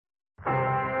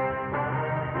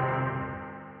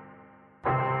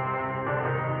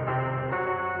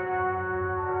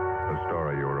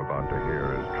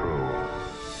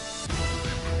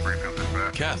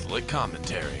Catholic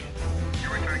commentary.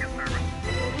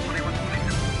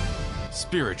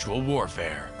 Spiritual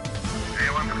warfare.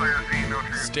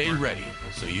 Stay ready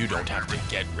so you don't have to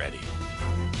get ready.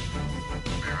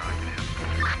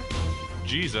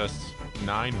 Jesus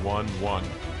 911.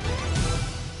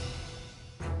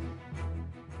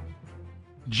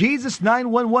 Jesus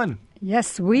 911.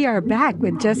 Yes, we are back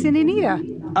with Jesse and Anita.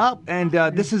 And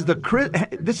this is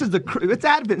it's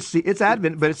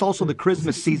Advent, but it's also the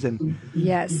Christmas season.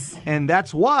 Yes. And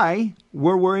that's why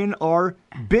we're wearing our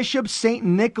Bishop St.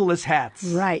 Nicholas hats.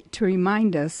 Right, to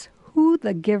remind us who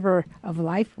the giver of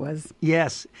life was.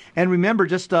 Yes, and remember,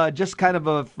 just kind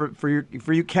of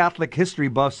for you Catholic history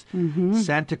buffs,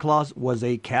 Santa Claus was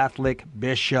a Catholic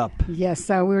bishop. Yes,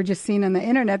 we were just seeing on the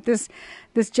internet this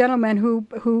gentleman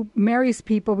who marries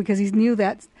people because he knew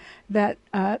that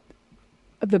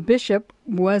the bishop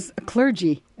was a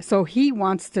clergy, so he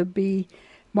wants to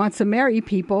marry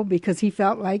people because he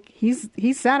felt like he's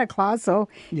Santa Claus, so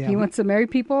he wants to marry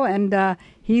people, and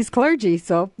he's clergy.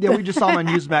 So we just saw him on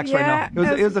Newsmax right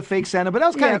now. It was a fake Santa, but that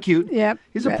was kind of cute. Yeah,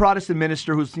 he's a Protestant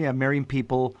minister who's marrying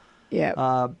people.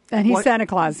 Yeah, and he's Santa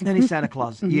Claus. And he's Santa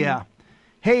Claus. Yeah.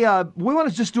 Hey, we want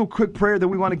to just do a quick prayer. Then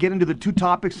we want to get into the two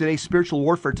topics today, spiritual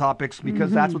warfare topics,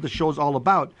 because that's what the show's all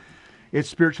about. It's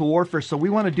spiritual warfare. So we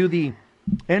want to do the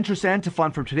entrance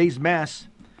antiphon from today's Mass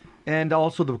and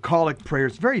also the collect prayer.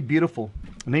 It's very beautiful.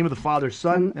 In the name of the Father,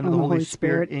 Son, and of the Holy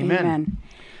Spirit. Amen.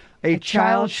 A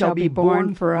child shall be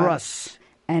born for us,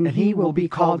 and he will be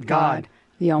called God,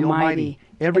 the Almighty.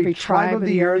 Every tribe of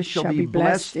the earth shall be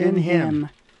blessed in him.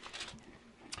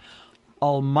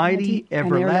 Almighty,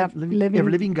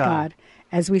 ever-living God,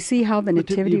 as we see how the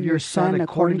nativity of your Son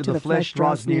according to the flesh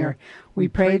draws near, we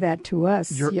pray that to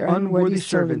us, your unworthy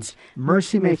servants,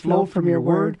 mercy may flow from your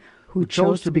word, who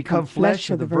chose to become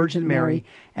flesh of the Virgin Mary,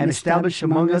 and establish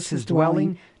among us his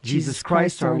dwelling, Jesus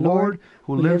Christ our Lord,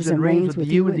 who lives and reigns with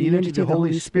you in the unity of the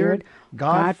Holy Spirit,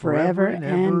 God forever and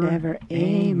ever.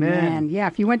 Amen. Yeah,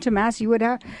 if you went to Mass, you would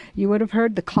have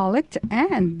heard the collect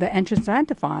and the entrance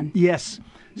antiphon. Yes.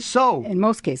 So, in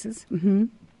most cases.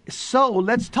 So,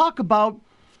 let's talk about,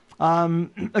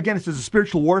 again, this is a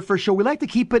spiritual warfare show. We like to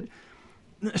keep it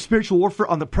spiritual warfare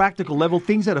on the practical level,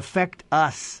 things that affect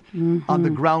us on the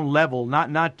ground level,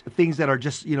 not things that are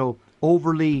just,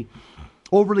 overly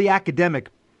academic.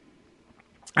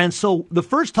 And so, the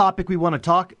first topic we want to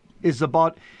talk is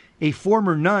about a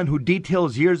former nun who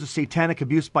details years of satanic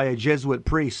abuse by a Jesuit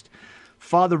priest.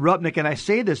 Father Rupnik, and I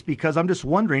say this because I'm just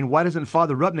wondering, why doesn't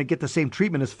Father Rupnik get the same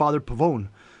treatment as Father Pavone?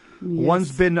 Yes.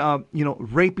 One's been,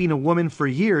 raping a woman for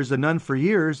years, a nun for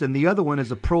years, and the other one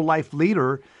is a pro-life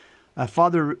leader.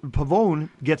 Father Pavone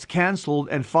gets canceled,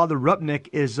 and Father Rupnik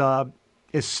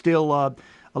is still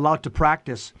allowed to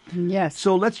practice. Yes.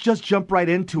 So let's just jump right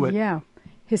into it. Yeah.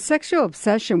 His sexual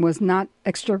obsession was not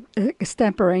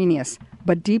extemporaneous,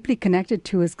 but deeply connected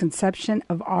to his conception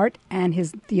of art and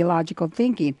his theological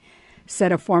thinking,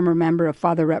 said a former member of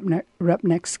Father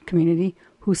Rupnik's community,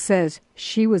 who says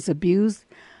she was abused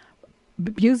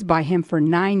by him for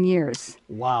 9 years.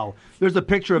 Wow. There's a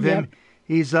picture of him.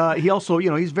 He's he also,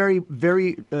 he's very,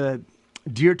 very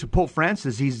dear to Pope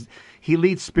Francis. He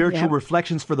leads spiritual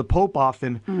reflections for the Pope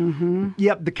often.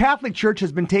 Yep, the Catholic Church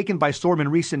has been taken by storm in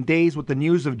recent days with the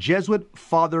news of Jesuit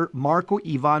Father Marco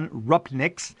Ivan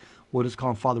Rupnik's, we'll just call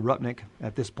him Father Rupnik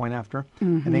at this point after,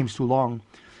 the name's too long,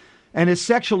 and his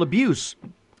sexual abuse.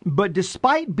 But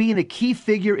despite being a key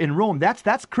figure in Rome,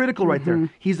 that's critical right there.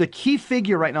 He's a key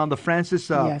figure right now in the Francis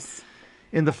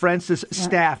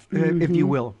staff, if you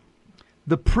will.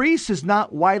 The priest is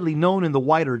not widely known in the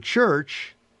wider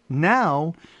church.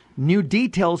 Now, new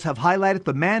details have highlighted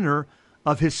the manner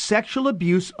of his sexual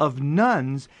abuse of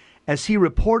nuns as he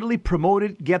reportedly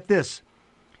promoted, get this,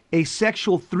 a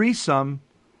sexual threesome,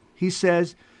 he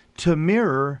says, to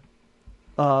mirror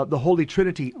the Holy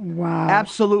Trinity. Wow.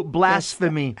 Absolute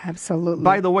blasphemy. Yes, absolutely.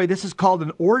 By the way, this is called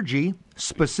an orgy,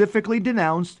 specifically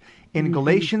denounced in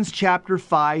Galatians chapter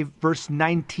 5, verse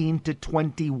 19 to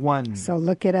 21. So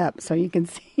look it up so you can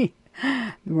see.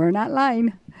 We're not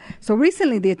lying. So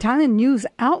recently, the Italian news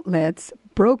outlets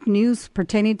broke news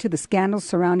pertaining to the scandals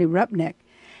surrounding Rupnik.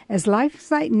 As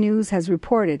LifeSite News has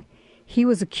reported, he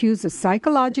was accused of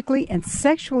psychologically and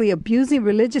sexually abusing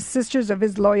religious sisters of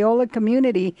his Loyola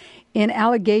community in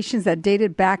allegations that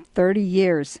dated back 30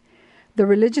 years. The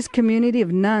religious community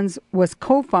of nuns was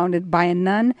co-founded by a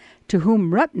nun to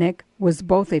whom Rupnik was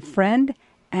both a friend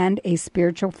and a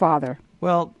spiritual father.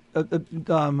 Well,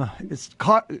 it's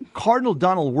Cardinal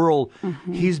Donald Wuerl.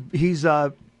 He's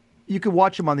you can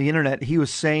watch him on the internet. He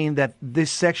was saying that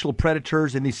these sexual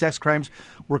predators and these sex crimes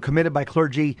were committed by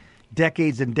clergy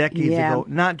decades and decades ago.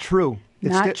 Not true.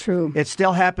 Not true. It's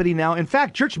still happening now. In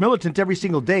fact, Church Militant every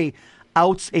single day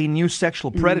outs a new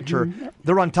sexual predator.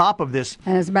 They're on top of this.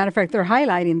 And as a matter of fact, they're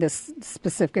highlighting this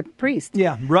specific priest.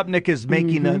 Yeah, Rupnik is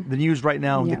making the news right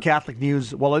now, Yeah. the Catholic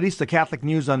news. Well, at least the Catholic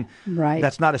news on Right.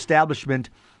 that's not establishment.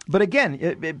 But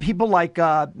again, people like,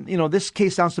 this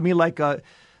case sounds to me like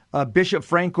Bishop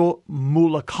Franco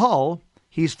Mulakal.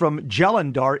 He's from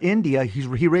Jalandhar, India.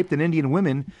 He raped an Indian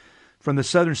woman from the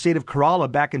southern state of Kerala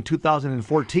back in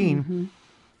 2014,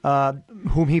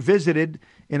 whom he visited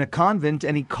in a convent,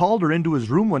 and he called her into his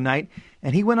room one night,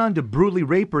 and he went on to brutally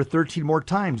rape her 13 more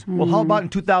times. Well, how about in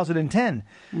 2010?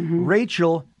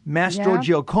 Rachel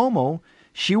Mastrogiacomo,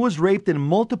 she was raped in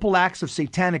multiple acts of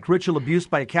satanic ritual abuse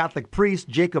by a Catholic priest,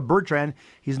 Jacob Bertrand.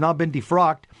 He's now been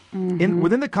defrocked.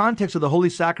 Within the context of the holy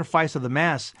sacrifice of the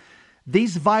Mass,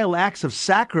 these vile acts of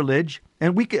sacrilege,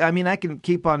 and I can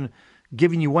keep on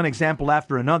giving you one example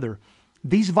after another.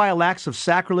 These vile acts of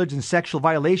sacrilege and sexual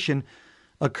violation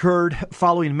occurred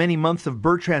following many months of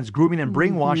Bertrand's grooming and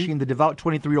brainwashing the devout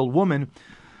 23-year-old woman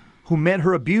who met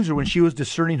her abuser when she was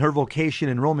discerning her vocation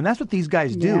in Rome. And that's what these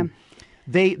guys do.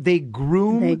 They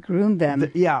groom. They groom them.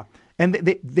 And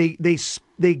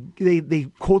they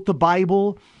quote the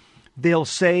Bible. They'll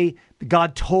say,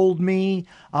 God told me,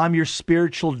 I'm your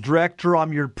spiritual director,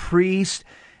 I'm your priest.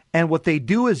 And what they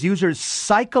do is use their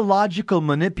psychological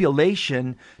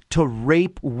manipulation to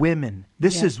rape women.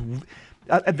 This is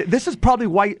probably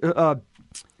why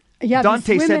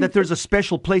Dante said that there's a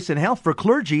special place in hell for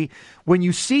clergy. When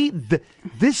you see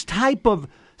this type of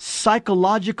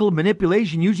psychological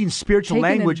manipulation using spiritual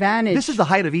language, this is the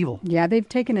height of evil. Yeah, they've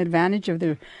taken advantage of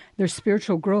their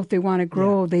spiritual growth. They want to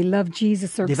grow. They love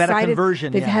Jesus. They've excited. Had a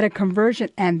conversion. They've had a conversion.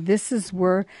 And this is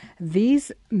where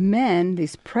these men,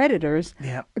 these predators,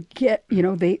 get,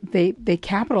 they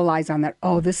capitalize on that.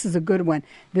 Oh, this is a good one.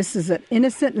 This is an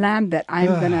innocent lamb that I'm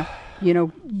going to,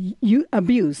 you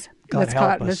abuse. Let's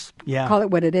call it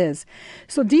what it is.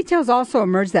 So details also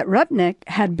emerged that Rupnik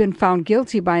had been found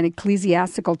guilty by an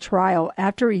ecclesiastical trial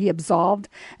after he absolved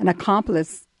an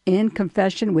accomplice in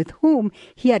confession with whom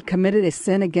he had committed a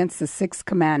sin against the sixth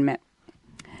commandment.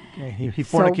 Okay, he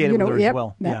fornicated with her as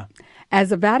well. As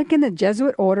the Vatican and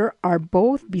Jesuit order are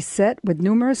both beset with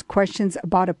numerous questions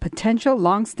about a potential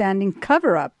long-standing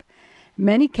cover-up,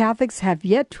 many Catholics have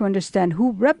yet to understand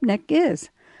who Rupnik is.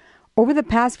 Over the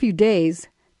past few days,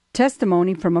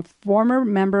 testimony from a former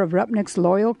member of Rupnik's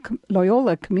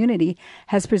Loyola community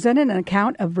has presented an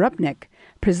account of Rupnik,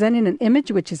 presenting an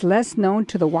image which is less known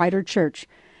to the wider church,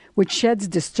 which sheds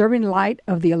disturbing light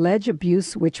of the alleged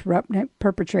abuse which Rupnik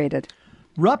perpetrated.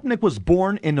 Rupnik was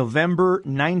born in November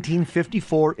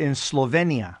 1954 in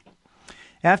Slovenia.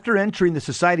 After entering the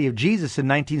Society of Jesus in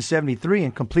 1973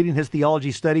 and completing his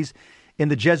theology studies in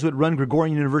the Jesuit-run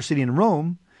Gregorian University in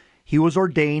Rome, he was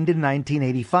ordained in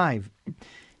 1985.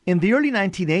 In the early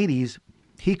 1980s,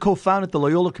 he co-founded the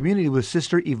Loyola community with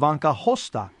Sister Ivanka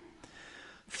Hosta.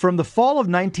 From the fall of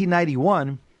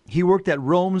 1991, he worked at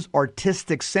Rome's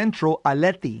Artistic Centro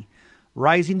Aleti,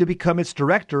 rising to become its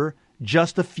director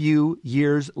just a few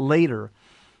years later.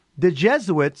 The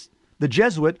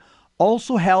Jesuit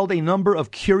also held a number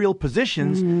of curial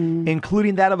positions,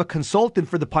 including that of a consultant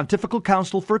for the Pontifical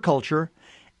Council for Culture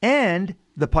and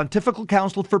the Pontifical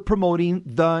Council for Promoting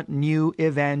the New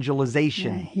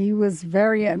Evangelization. Yeah, he was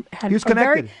very... he was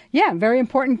connected. Very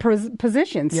important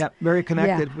positions. Yeah, very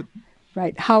connected. Yeah.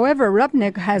 Right. However,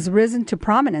 Rupnik has risen to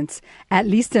prominence, at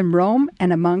least in Rome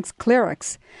and amongst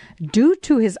clerics, due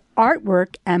to his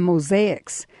artwork and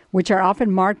mosaics, which are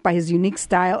often marked by his unique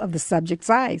style of the subject's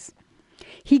eyes.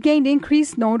 He gained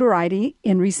increased notoriety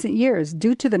in recent years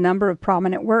due to the number of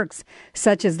prominent works,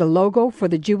 such as the logo for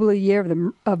the Jubilee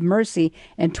Year of Mercy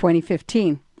in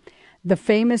 2015, the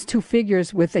famous two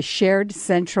figures with a shared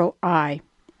central eye.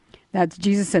 That's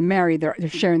Jesus and Mary. They're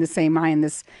sharing the same eye in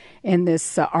this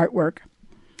artwork.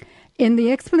 In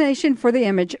the explanation for the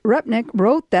image, Rupnik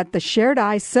wrote that the shared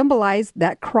eye symbolized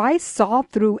that Christ saw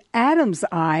through Adam's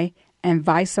eye and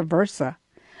vice versa.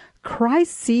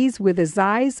 Christ sees with his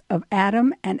eyes of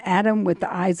Adam and Adam with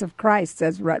the eyes of Christ,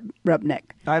 says Rupnik.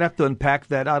 I'd have to unpack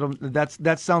that.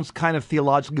 That sounds kind of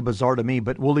theologically bizarre to me,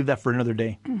 but we'll leave that for another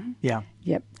day. Yeah.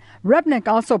 Yep. Rupnik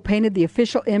also painted the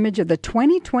official image of the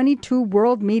 2022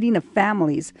 World Meeting of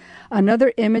Families,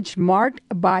 another image marked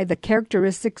by the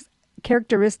characteristic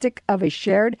of a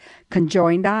shared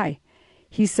conjoined eye.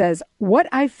 He says, what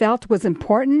I felt was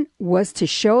important was to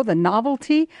show the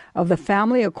novelty of the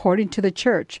family according to the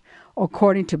church,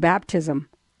 according to baptism,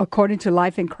 according to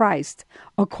life in Christ,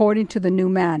 according to the new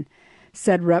man,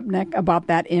 said Rupnik about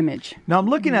that image. Now I'm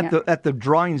looking at the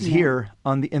drawings here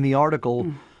in the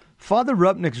article Father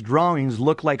Rupnick's drawings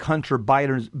look like Hunter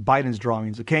Biden's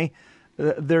drawings. Okay,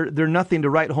 they're nothing to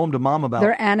write home to mom about.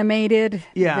 They're animated.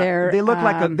 Yeah, they look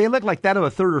like that of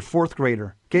a third or fourth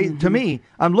grader. Okay, to me,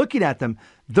 I'm looking at them.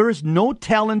 There is no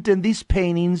talent in these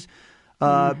paintings.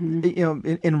 In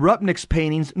Rupnick's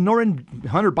paintings, nor in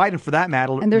Hunter Biden for that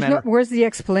matter. And where's the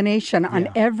explanation on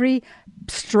every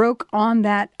stroke on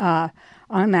that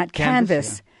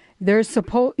canvas? There's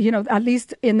at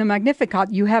least in the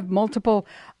Magnificat, you have multiple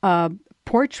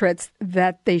portraits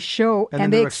that they show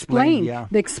and they explain.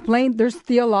 They explain. There's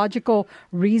theological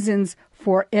reasons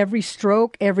for every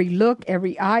stroke, every look,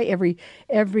 every eye,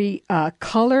 every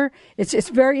color. It's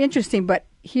very interesting, but.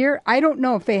 Here, I don't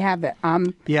know if they have it. I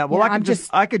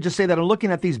could just say that I'm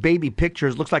looking at these baby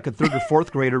pictures. Looks like a third or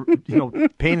fourth grader,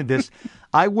 painted this.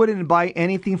 I wouldn't buy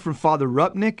anything from Father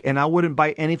Rupnick, and I wouldn't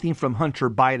buy anything from Hunter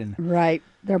Biden. Right,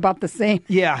 they're about the same.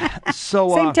 Yeah,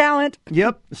 so same talent.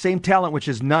 Yep, same talent, which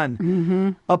is none. Mm-hmm.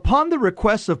 Upon the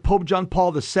request of Pope John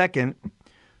Paul II,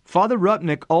 Father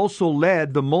Rupnick also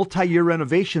led the multi-year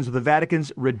renovations of the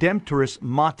Vatican's Redemptoris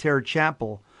Mater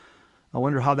Chapel. I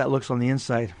wonder how that looks on the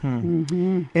inside.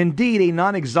 Mm-hmm. Indeed, a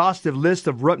non-exhaustive list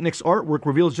of Rupnick's artwork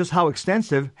reveals just how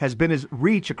extensive has been his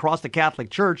reach across the Catholic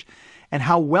Church and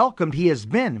how welcomed he has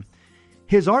been.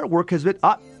 His artwork has been...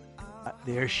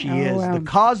 there she is, the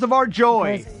cause of our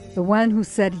joy. The one who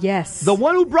said yes. The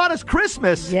one who brought us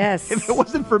Christmas. Yes. If it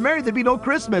wasn't for Mary, there'd be no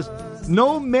Christmas.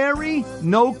 No Mary,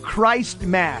 no Christ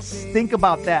Mass. Think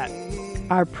about that.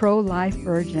 Our pro-life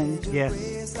virgin.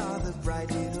 Yes.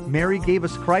 Mary gave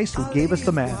us Christ, who gave us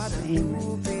the Mass.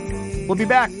 Amen. We'll be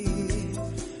back.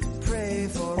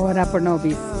 Ora pro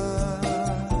nobis.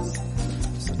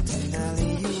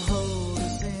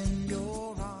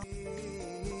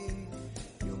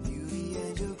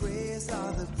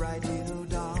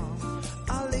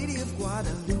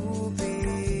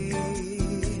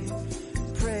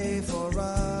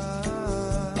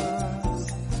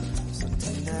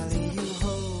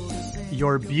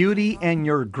 Your beauty and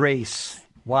your grace.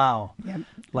 Wow. Yep.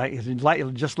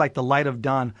 Just like the light of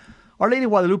dawn. Our Lady of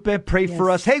Guadalupe, pray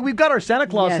for us. Hey, we've got our Santa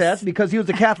Claus hats because he was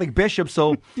a Catholic bishop,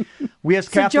 so we as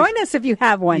Catholics... So join us if you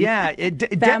have one. Yeah.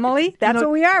 Family. That's what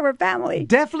we are. We're family.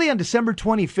 Definitely on December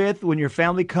 25th, when your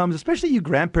family comes, especially you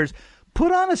grandparents,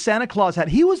 put on a Santa Claus hat.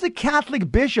 He was a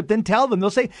Catholic bishop. Then tell them. They'll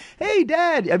say, hey,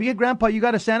 Dad, Grandpa, you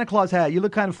got a Santa Claus hat. You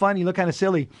look kind of funny. You look kind of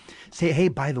silly. Say, hey,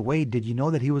 by the way, did you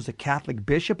know that he was a Catholic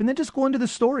bishop? And then just go into the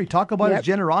story. Talk about his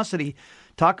generosity.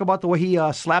 Talk about the way he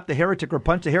slapped a heretic or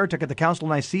punched a heretic at the Council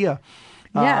of Nicaea.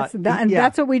 Yes,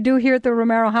 that's what we do here at the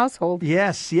Romero household.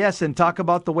 Yes, and talk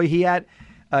about the way he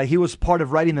was part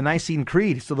of writing the Nicene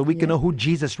Creed so that we can know who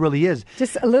Jesus really is.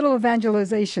 Just a little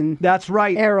evangelization. That's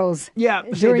right. Arrows. Yeah.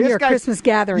 During your Christmas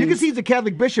gatherings. You can see he's a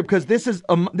Catholic bishop because this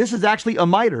is actually a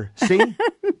mitre. See?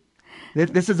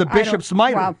 This is a bishop's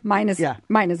mitre. Well, mine is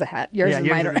a hat. Yours is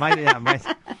a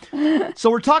mitre. So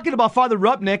we're talking about Father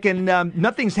Rupnick, and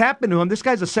nothing's happened to him. This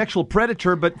guy's a sexual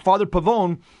predator, but Father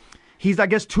Pavone, he's, I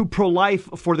guess, too pro-life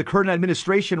for the current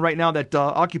administration right now that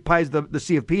occupies the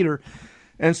See of Peter.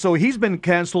 And so he's been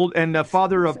canceled, and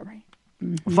Father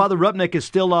Rupnick is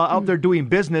still out there doing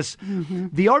business. Mm-hmm.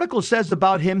 The article says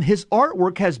about him, his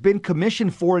artwork has been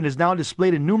commissioned for and is now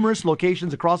displayed in numerous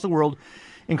locations across the world,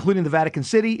 including the Vatican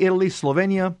City, Italy,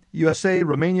 Slovenia, USA,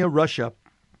 Romania, Russia.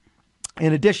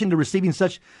 In addition to receiving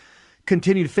such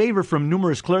continued favor from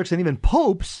numerous clerics and even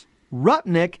popes,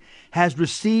 Rupnick has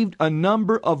received a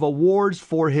number of awards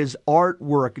for his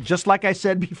artwork, just like I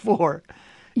said before.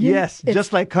 Yes,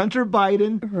 just like Hunter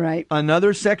Biden, right?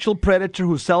 Another sexual predator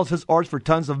who sells his art for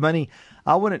tons of money.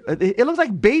 It looks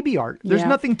like baby art. There's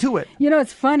nothing to it.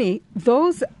 It's funny.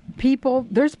 There's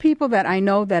people that I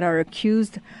know that are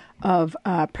accused of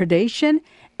predation,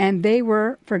 and they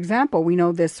were, for example, we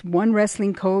know this one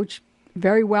wrestling coach,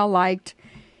 very well liked.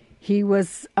 He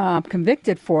was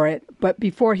convicted for it, but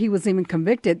before he was even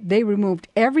convicted, they removed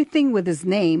everything with his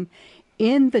name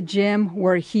in the gym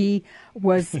where he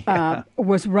was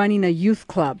running a youth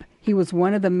club. He was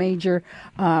one of the major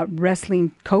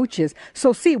wrestling coaches.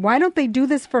 So, why don't they do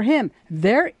this for him?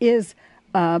 There is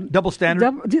double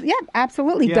standard.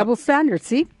 Absolutely, double standard.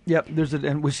 See. Yep.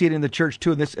 And we see it in the church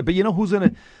too. But you know who's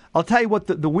gonna? I'll tell you what.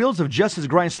 The wheels of justice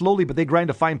grind slowly, but they grind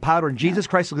to fine powder. And Jesus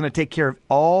Christ is going to take care of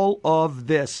all of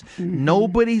this. Mm-hmm.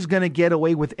 Nobody's going to get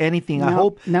away with anything. I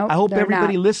hope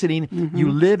everybody listening, you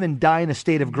live and die in a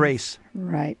state of grace.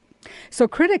 Right. So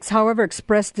critics, however,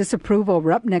 expressed disapproval of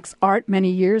Rupnick's art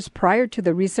many years prior to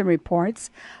the recent reports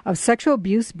of sexual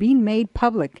abuse being made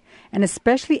public, and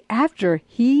especially after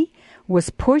he was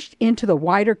pushed into the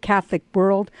wider Catholic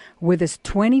world with his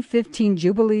 2015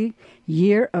 Jubilee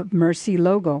Year of Mercy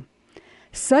logo.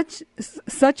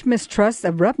 Such mistrust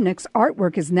of Rupnik's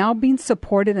artwork is now being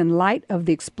supported in light of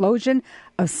the explosion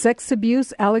of sex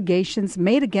abuse allegations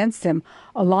made against him,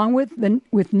 along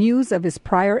with news of his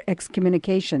prior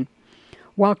excommunication.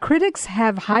 While critics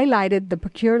have highlighted the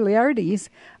peculiarities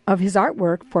of his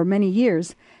artwork for many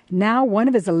years, now one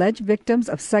of his alleged victims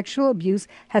of sexual abuse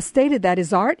has stated that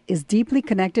his art is deeply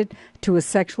connected to his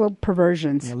sexual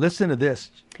perversions. Yeah, listen to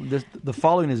this. The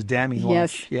following is damning.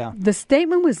 Yes. Watch. Yeah. The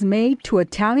statement was made to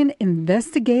Italian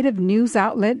investigative news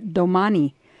outlet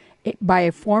Domani by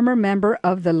a former member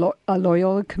of the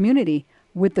Loyola community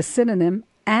with the synonym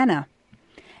Anna.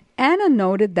 Anna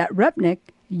noted that Rupnik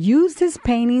used his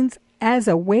paintings as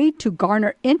a way to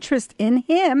garner interest in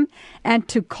him and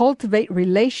to cultivate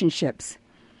relationships.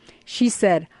 She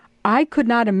said, "I could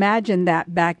not imagine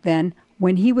that back then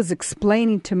when he was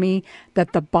explaining to me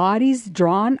that the bodies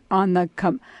drawn on the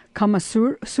Kama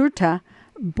Sutra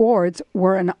boards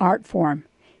were an art form.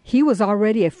 He was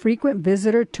already a frequent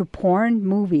visitor to porn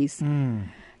movies."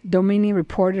 Domini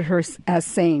reported her as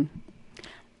saying,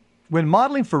 When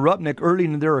modeling for Rupnik early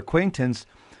in their acquaintance,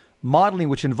 modeling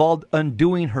which involved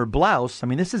undoing her blouse, I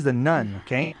mean, this is the nun,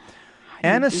 okay?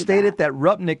 Anna stated that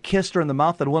Rupnik kissed her in the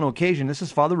mouth on one occasion. This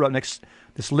is Father Rupnik,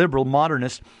 this liberal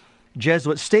modernist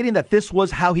Jesuit, stating that this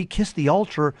was how he kissed the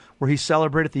altar where he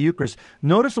celebrated the Eucharist.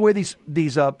 Notice the way these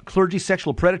clergy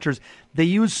sexual predators, they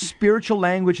use spiritual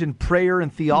language and prayer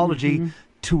and theology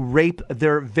to rape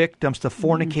their victims, to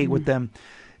fornicate with them.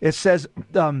 It says,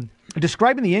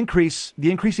 describing the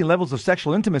increasing levels of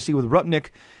sexual intimacy with Rupnik,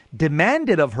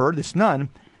 demanded of her, this nun,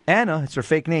 Anna, it's her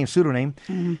fake name, pseudonym,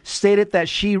 stated that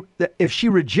if she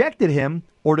rejected him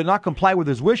or did not comply with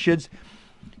his wishes,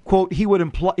 quote, he would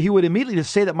immediately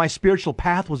just say that my spiritual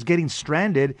path was getting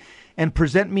stranded and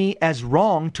present me as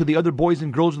wrong to the other boys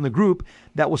and girls in the group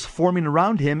that was forming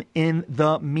around him in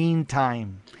the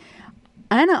meantime.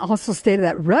 Anna also stated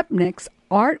that Rupnik's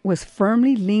art was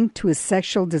firmly linked to his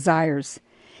sexual desires.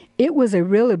 It was a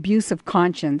real abuse of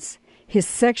conscience. His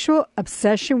sexual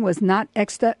obsession was not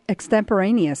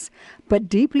extemporaneous, but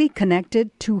deeply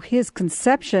connected to his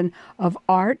conception of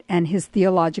art and his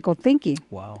theological thinking.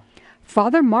 Wow.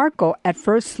 Father Marco at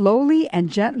first slowly and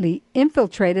gently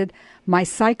infiltrated my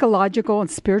psychological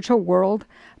and spiritual world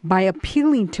by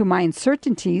appealing to my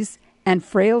uncertainties and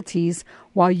frailties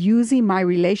while using my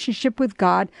relationship with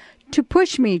God to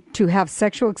push me to have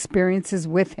sexual experiences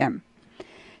with him.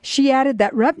 She added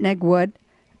that Rupnik would,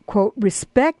 quote,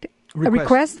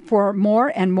 request for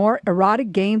more and more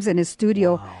erotic games in his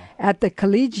studio at the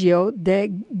Collegio de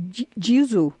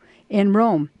Gesù in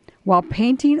Rome, while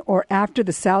painting or after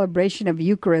the celebration of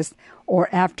Eucharist or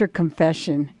after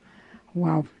confession.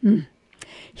 Wow.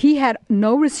 He had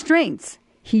no restraints.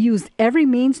 He used every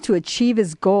means to achieve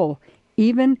his goal,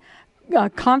 even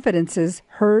confidences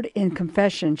heard in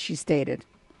confession, she stated.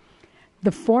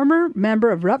 The former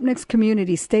member of Rupnik's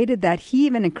community stated that he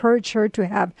even encouraged her to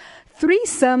have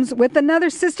threesomes with another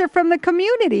sister from the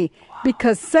community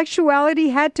because sexuality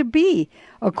had to be,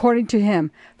 according to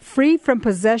him, free from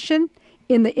possession.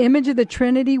 In the image of the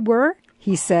Trinity were,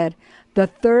 he said, the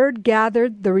third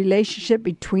gathered the relationship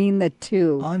between the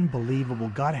two. Unbelievable.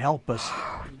 God help us.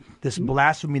 This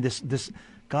blasphemy, this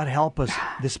God help us,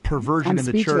 this perversion in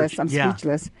the church. I'm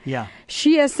speechless. Yeah.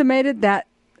 She estimated that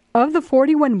of the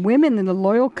 41 women in the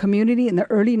loyal community in the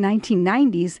early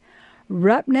 1990s,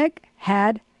 Rupnik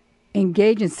had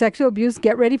engaged in sexual abuse,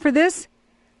 get ready for this,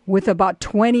 with about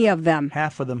 20 of them.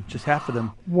 Half of them, just half of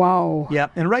them. Wow. Yeah,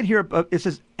 and right here it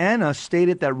says, Anna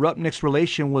stated that Rupnik's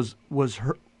relation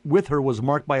with her was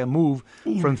marked by a move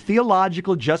from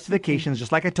theological justifications,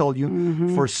 just like I told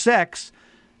you, for sex.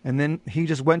 And then he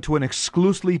just went to an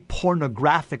exclusively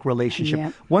pornographic relationship.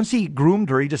 Yep. Once he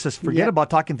groomed her, he just says, forget about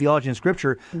talking theology and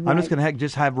scripture. Right. I'm just going to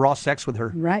just have raw sex with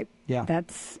her. Right. Yeah.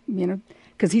 That's,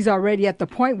 because he's already at the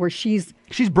point where she's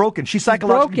broken. She's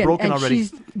psychologically broken and already.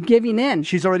 She's giving in.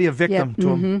 She's already a victim to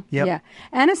him. Yep. Yeah.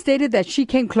 Anna stated that she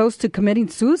came close to committing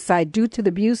suicide due to the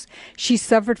abuse she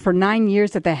suffered for 9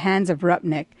 years at the hands of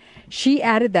Rupnik. She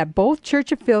added that both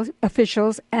church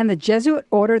officials and the Jesuit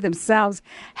order themselves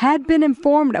had been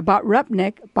informed about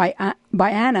Rupnik by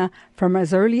Anna from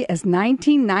as early as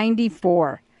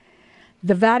 1994.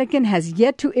 The Vatican has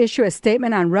yet to issue a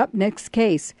statement on Rupnik's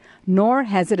case, nor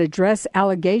has it addressed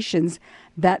allegations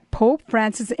that Pope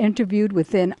Francis intervened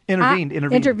within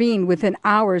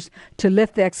hours to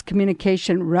lift the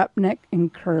excommunication Rupnik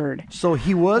incurred. So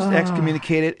he was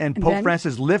excommunicated, and Pope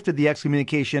Francis lifted the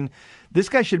excommunication. This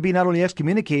guy should be not only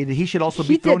excommunicated, he should also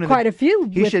be thrown in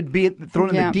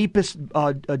the deepest,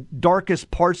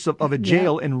 darkest parts of a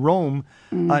jail in Rome,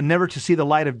 never to see the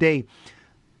light of day.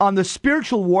 On the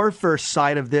spiritual warfare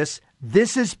side of this,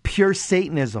 This is pure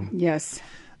Satanism. Yes.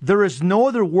 There is no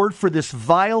other word for this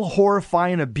vile,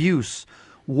 horrifying abuse.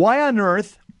 Why on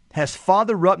earth has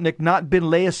Father Rupnik not been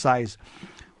laicized?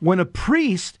 When a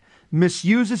priest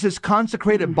misuses his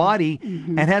consecrated body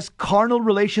and has carnal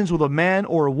relations with a man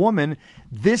or a woman,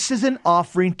 this is an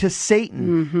offering to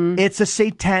Satan. It's a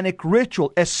satanic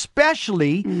ritual,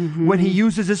 especially when he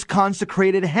uses his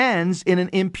consecrated hands in an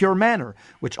impure manner,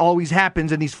 which always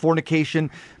happens in these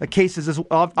fornication cases.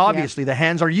 Obviously, the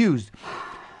hands are used.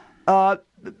 A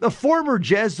former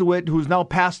Jesuit who's now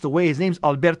passed away, his name's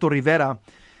Alberto Rivera,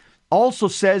 also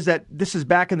says that, this is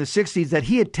back in the 60s, that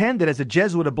he attended as a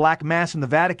Jesuit a black mass in the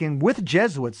Vatican with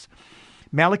Jesuits.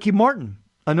 Malachi Martin,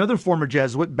 another former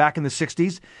Jesuit back in the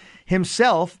 60s,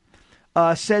 himself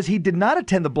says he did not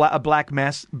attend a black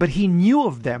mass, but he knew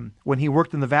of them when he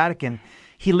worked in the Vatican.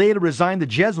 He later resigned the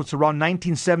Jesuits around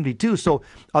 1972. So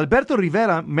Alberto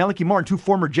Rivera, Malachi Martin, two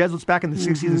former Jesuits back in the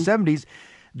 60s and 70s,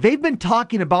 they've been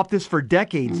talking about this for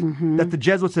decades, that the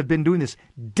Jesuits have been doing this.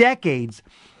 Decades.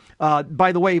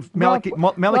 By the way, Malachi,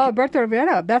 Alberto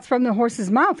Rivera, that's from the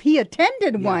horse's mouth. He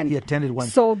attended one. He attended one.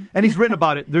 So, and he's written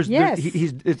about it. Yes.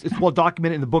 It's well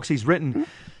documented in the books he's written.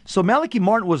 So Malachi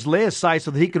Martin was laicized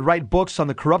so that he could write books on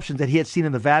the corruptions that he had seen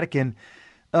in the Vatican.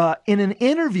 In an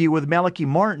interview with Malachi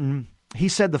Martin, he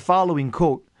said the following,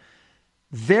 quote,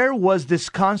 "There was this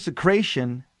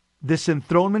consecration, this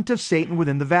enthronement of Satan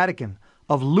within the Vatican,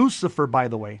 of Lucifer, by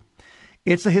the way.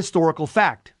 It's a historical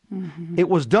fact. It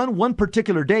was done one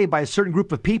particular day by a certain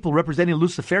group of people representing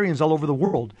Luciferians all over the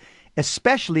world,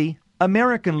 especially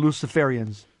American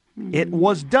Luciferians. It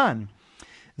was done.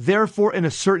 Therefore, in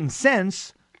a certain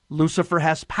sense, Lucifer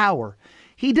has power.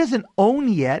 He doesn't own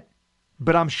yet,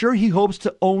 but I'm sure he hopes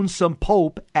to own some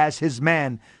pope as his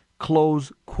man,"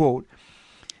 close quote.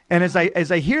 And as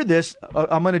I hear this,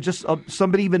 I'm going to just,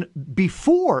 somebody even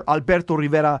before Alberto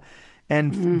Rivera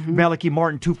and Malachi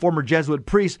Martin, two former Jesuit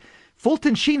priests,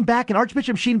 Fulton Sheen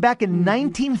Archbishop Sheen back in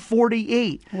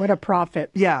 1948. What a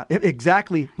prophet. Yeah,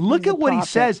 exactly. Look at what he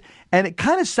says, and it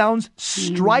kind of sounds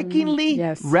strikingly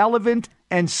relevant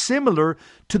and similar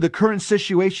to the current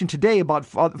situation today about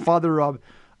Father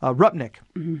Rupnik.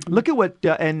 Look at what,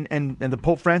 and the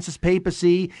Pope Francis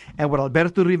papacy, and what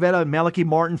Alberto Rivera and Malachi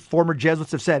Martin, former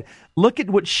Jesuits, have said. Look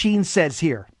at what Sheen says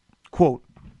here. Quote,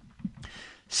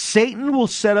 "Satan will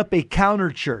set up a counter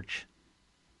church.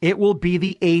 It will be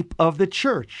the ape of the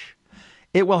church.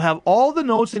 It will have all the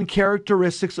notes and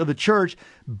characteristics of the church,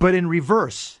 but in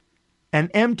reverse, and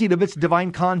emptied of its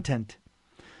divine content.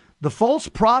 The false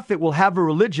prophet will have a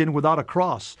religion without a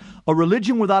cross, a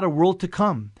religion without a world to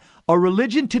come, a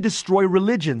religion to destroy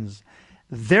religions.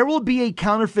 There will be a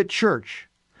counterfeit church.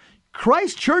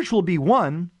 Christ's church will be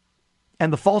one,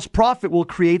 and the false prophet will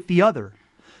create the other.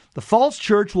 The false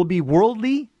church will be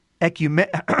worldly,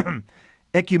 ecumenical,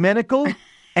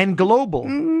 and global.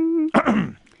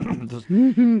 There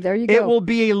you go. It will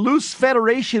be a loose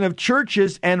federation of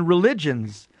churches and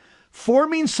religions,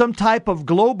 forming some type of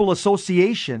global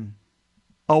association."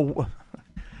 Oh,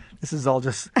 this is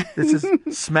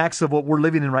smacks of what we're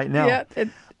living in right now. Yeah,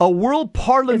 a world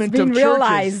parliament of churches.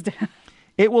 Realized.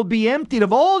 It will be emptied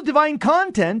of all divine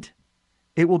content.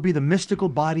 It will be the mystical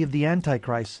body of the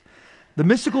Antichrist. The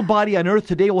mystical body on earth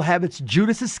today will have its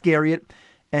Judas Iscariot,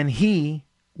 and he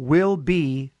will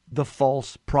be the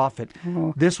false prophet.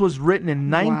 Oh. This was written in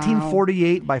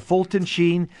 1948 by Fulton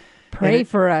Sheen. Pray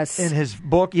for us. In his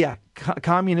book,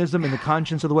 Communism and the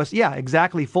Conscience of the West. Yeah,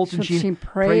 exactly. Fulton Sheen,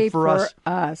 pray for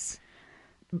us.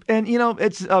 And,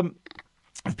 it's,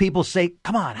 if people say,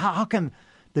 come on, how can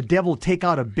the devil take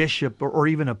out a bishop or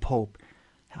even a pope?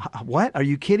 What? Are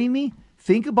you kidding me?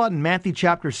 Think about in Matthew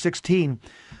chapter 16,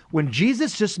 when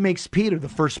Jesus just makes Peter the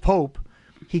first pope,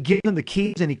 he gives him the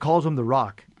keys and he calls him the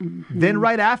rock. Then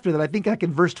right after that, I think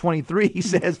in verse 23, he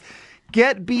says,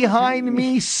 "Get behind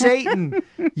me, Satan.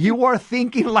 You are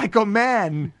thinking like a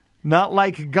man, not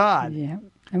like God." Yeah.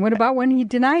 And what about when he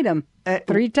denied him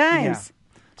 3 times?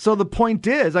 Yeah. So the point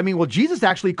is, Jesus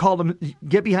actually called him,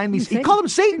 "Get behind me." He called him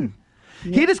Satan.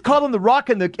 Yeah. He just called him the rock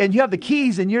and you have the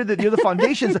keys and you're the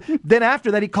foundations. Then after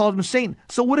that, he called him Satan.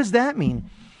 So what does that mean?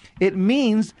 It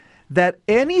means that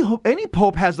any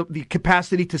pope has the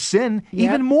capacity to sin,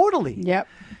 even mortally. Yep.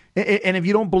 And if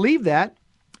you don't believe that,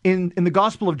 in the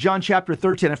Gospel of John chapter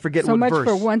 13, I forget what verse. So much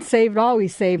for once saved,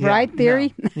 always saved, right?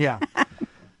 Theory? No. Yeah.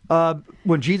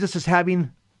 When Jesus is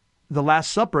having the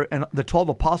Last Supper and the 12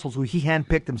 apostles who he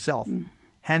handpicked himself,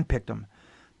 handpicked them.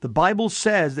 The Bible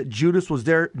says that Judas was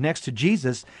there next to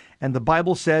Jesus, and the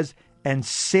Bible says, and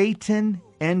Satan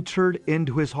entered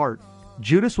into his heart.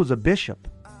 Judas was a bishop.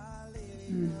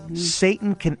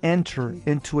 Satan can enter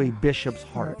into a bishop's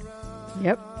heart.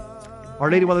 Yep. Our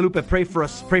Lady Guadalupe, pray for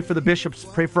us. Pray for the bishops.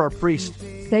 Pray for our priest.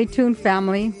 Stay tuned,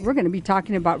 family. We're going to be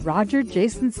talking about Roger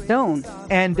Jason Stone.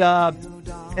 And a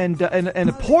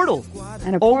portal.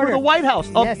 And a over portal. the White House.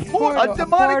 Yes, A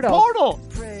demonic portal.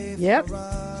 Yep.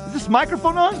 Is this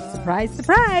microphone on? Surprise,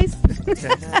 surprise.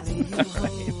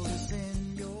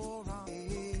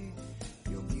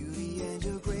 Your beauty and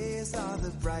your grace are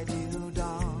the bright new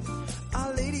dawn.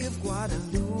 Our Lady of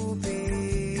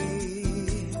Guadalupe,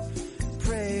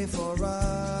 pray for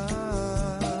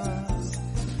us.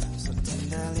 So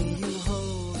tenderly you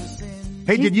hold us in.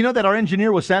 Hey, did you know that our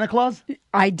engineer was Santa Claus?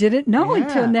 I didn't know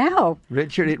until now.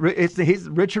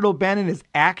 Richard O'Bannon is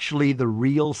actually the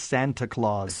real Santa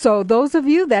Claus. So those of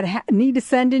you that need to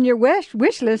send in your wish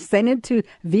list, send it to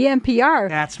VMPR.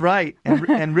 That's right.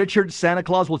 And Richard, Santa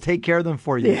Claus, will take care of them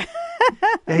for you.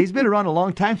 Yeah, he's been around a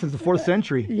long time, since the 4th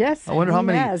century. Yes, I wonder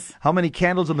he how many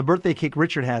candles on the birthday cake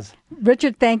Richard has.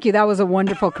 Richard, thank you. That was a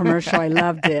wonderful commercial. I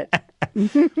loved it.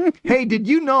 Hey, did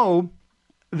you know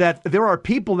that there are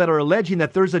people that are alleging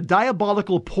that there's a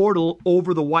diabolical portal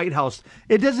over the White House?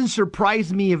 It doesn't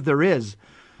surprise me if there is.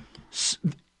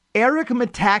 Eric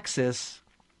Metaxas,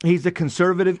 he's a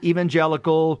conservative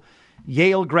evangelical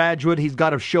Yale graduate. He's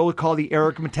got a show called the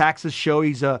Eric Metaxas Show.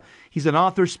 He's an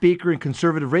author, speaker, and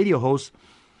conservative radio host.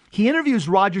 He interviews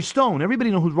Roger Stone.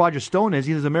 Everybody knows who Roger Stone is.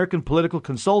 He's an American political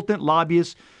consultant,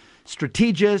 lobbyist,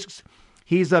 strategist.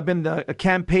 He's been a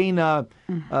campaign.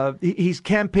 He's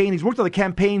campaigned. He's worked on the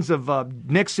campaigns of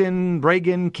Nixon,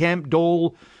 Reagan, Kemp,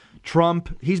 Dole,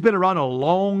 Trump. He's been around a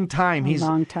long time.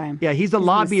 Long time. Yeah, he's a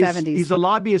lobbyist. In the 70s. He's a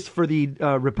lobbyist for the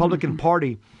Republican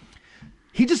Party.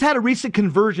 He just had a recent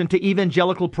conversion to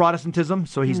evangelical Protestantism,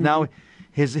 so he's now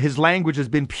his language has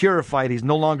been purified. He's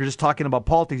no longer just talking about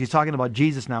politics. He's talking about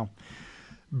Jesus now.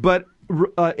 But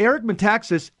Eric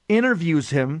Metaxas interviews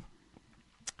him.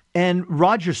 And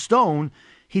Roger Stone,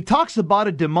 he talks about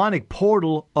a demonic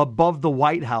portal above the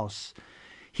White House.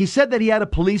 He said that he had a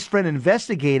police friend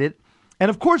investigate it. And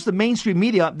of course, the mainstream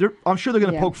media, I'm sure they're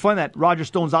going to poke fun at Roger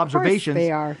Stone's observations. Of course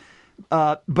they are.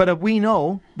 But we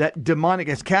know that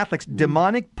as Catholics,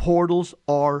 demonic portals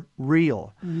are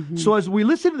real. Mm-hmm. So as we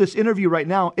listen to this interview right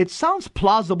now, it sounds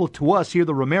plausible to us here,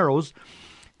 the Romeros.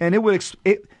 And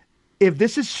if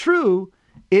this is true,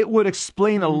 it would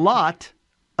explain a lot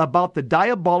about the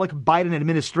diabolic Biden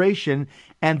administration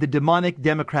and the demonic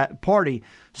Democrat Party.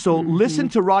 So listen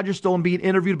to Roger Stone being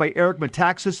interviewed by Eric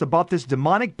Metaxas about this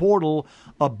demonic portal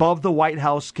above the White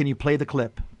House. Can you play the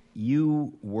clip?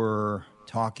 You were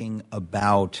talking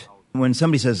about when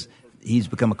somebody says he's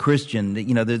become a Christian,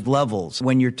 there's levels.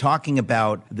 When you're talking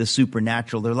about the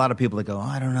supernatural, there are a lot of people that go,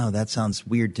 I don't know, that sounds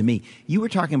weird to me. You were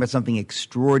talking about something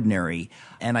extraordinary,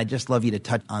 and I just love you to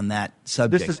touch on that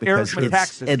subject. This is Eric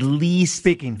Metaxas, it's at least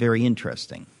speaking. Very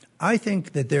interesting. I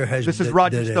think that there has This is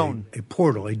Roger Stone. A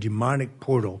portal, a demonic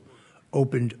portal,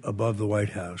 opened above the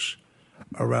White House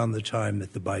around the time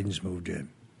that the Bidens moved in.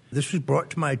 This was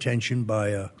brought to my attention by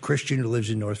a Christian who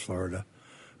lives in North Florida,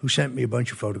 who sent me a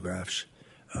bunch of photographs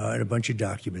and a bunch of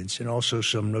documents, and also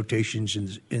some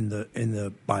notations in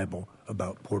the Bible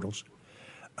about portals.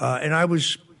 And I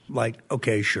was like,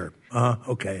 okay, sure.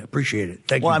 Okay, appreciate it.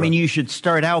 Thank you. Well, I mean, you should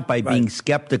start out by being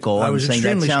skeptical and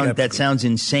saying that sounds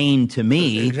insane to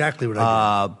me. That's exactly what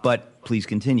I did. But please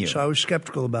continue. So I was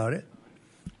skeptical about it.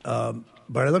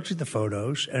 But I looked at the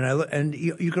photos, and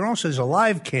you can also, there's a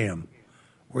live cam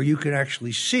where you can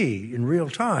actually see in real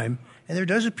time, and there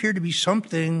does appear to be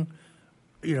something,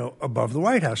 above the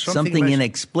White House. Something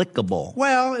inexplicable.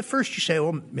 Well, at first you say,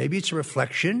 well, maybe it's a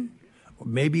reflection, or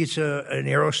maybe it's an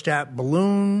aerostat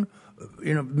balloon.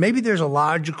 Maybe there's a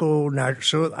logical.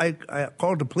 So I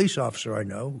called a police officer I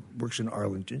know, works in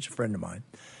Arlington, it's a friend of mine,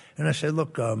 and I said,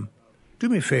 look, do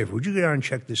me a favor, would you go down and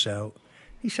check this out?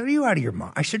 He said, are you out of your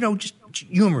mind? I said, no, just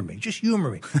humor me. Just humor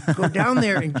me. Go down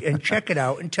there and check it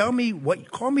out and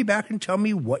call me back and tell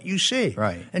me what you see.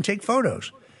 Right. And take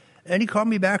photos. And he called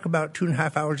me back about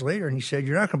 2.5 hours later, and he said,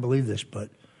 you're not going to believe this, but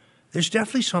there's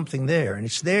definitely something there. And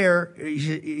it's there.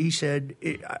 He said,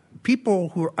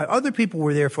 other people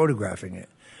were there photographing it.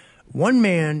 One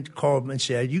man called and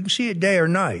said, you can see it day or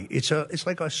night. It's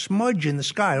like a smudge in the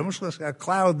sky. It almost looks like a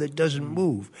cloud that doesn't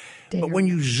move. But when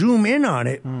you zoom in on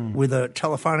it with a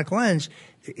telephonic lens,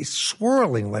 it's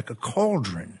swirling like a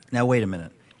cauldron. Now, wait a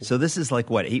minute. So this is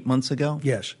like, 8 months ago?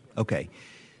 Yes. Okay.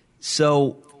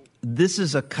 So this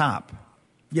is a cop.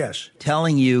 Yes.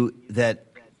 Telling you that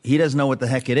he doesn't know what the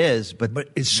heck it is, but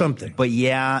it's something. But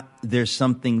yeah, there's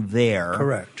something there.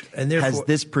 Correct. And therefore, has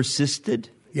this persisted?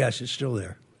 Yes, it's still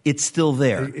there. It's still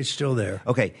there. It's still there.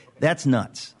 Okay, that's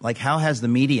nuts. Like, how has the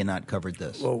media not covered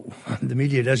this? Well, the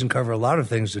media doesn't cover a lot of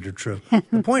things that are true.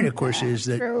 The point, of course, is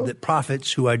that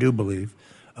prophets, who I do believe,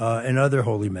 and other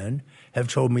holy men have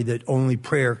told me that only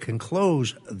prayer can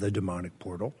close the demonic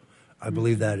portal. I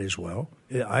believe that as well.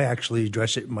 I actually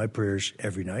address it in my prayers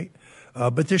every night.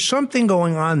 But there's something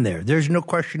going on there. There's no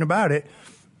question about it.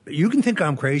 You can think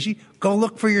I'm crazy. Go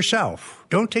look for yourself.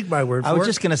 Don't take my word for it. I was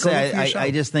just going to say, Go look for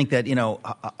I just think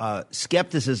that,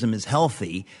 skepticism is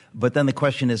healthy, but then the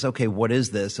question is, okay, what is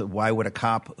this? Why would a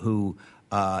cop who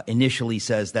initially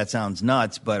says that sounds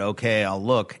nuts, but okay, I'll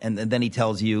look, and then he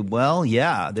tells you, well,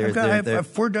 yeah, I have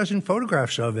 4 dozen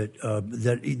photographs of it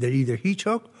that either he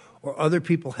took or other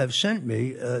people have sent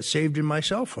me, saved in my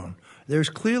cell phone. There's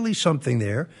clearly something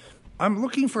there. I'm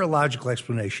looking for a logical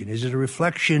explanation. Is it a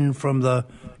reflection from the,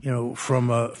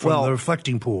 the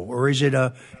reflecting pool, or is it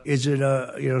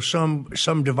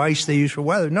some device they use for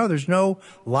weather? No, there's no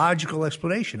logical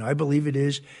explanation. I believe it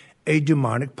is a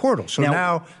demonic portal. So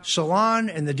now Salon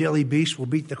and the Daily Beast will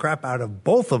beat the crap out of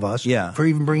both of us for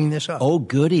even bringing this up. Oh,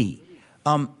 goody.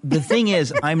 The thing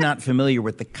is, I'm not familiar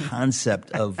with the concept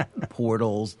of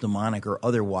portals, demonic or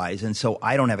otherwise, and so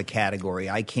I don't have a category.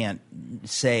 I can't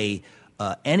say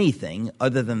anything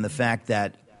other than the fact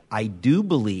that I do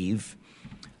believe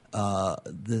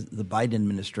the Biden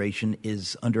administration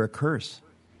is under a curse.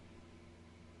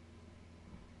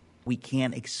 We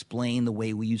can't explain the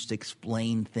way we used to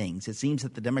explain things. It seems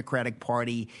that the Democratic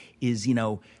Party is,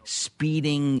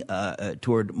 speeding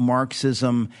toward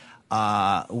Marxism.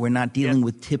 We're not dealing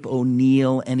with Tip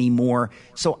O'Neill anymore.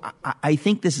 So I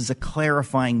think this is a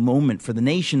clarifying moment for the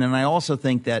nation, and I also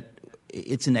think that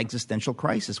it's an existential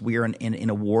crisis. We are in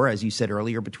a war, as you said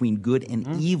earlier, between good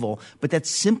and evil, but that's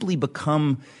simply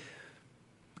become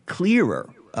clearer.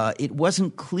 It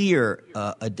wasn't clear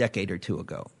a decade or two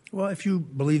ago. Well, if you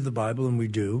believe the Bible, and we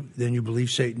do, then you believe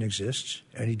Satan exists,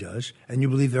 and he does, and you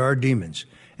believe there are demons,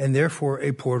 and therefore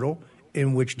a portal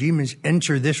in which demons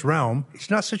enter this realm. It's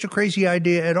not such a crazy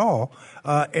idea at all,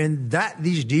 and that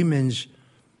these demons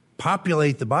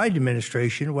populate the Biden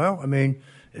administration, well, I mean,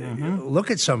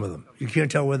 look at some of them. You can't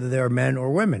tell whether they're men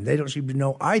or women. They don't seem to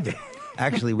know either.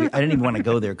 Actually, I didn't even want to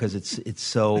go there because it's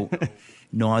so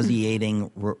nauseating,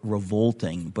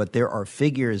 revolting. But there are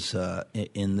figures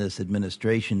in this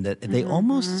administration that they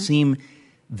almost seem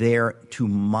there to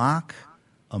mock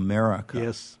America.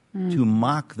 Yes. To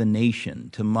mock the nation,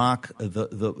 to mock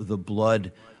the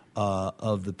blood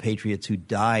of the patriots who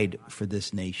died for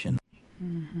this nation.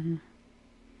 Mm-hmm.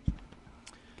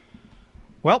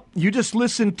 Well, you just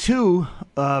listened to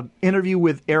an interview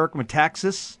with Eric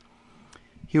Metaxas.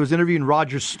 He was interviewing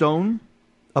Roger Stone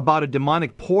about a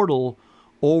demonic portal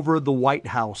over the White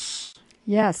House.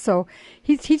 Yeah, so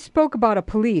he spoke about a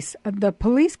police. The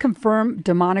police confirmed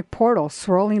demonic portal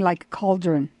swirling like a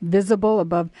cauldron, visible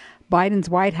above Biden's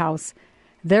White House.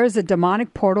 There is a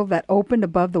demonic portal that opened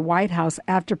above the White House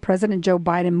after President Joe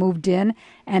Biden moved in,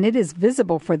 and it is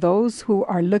visible for those who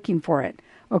are looking for it.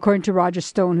 According to Roger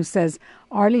Stone, who says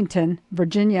Arlington,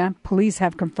 Virginia, police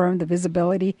have confirmed the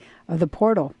visibility of the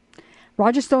portal.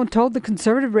 Roger Stone told the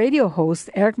conservative radio host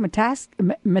Eric Metaxas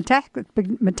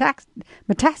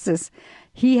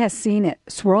he has seen it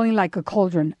swirling like a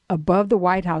cauldron above the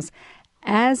White House,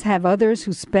 as have others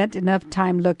who spent enough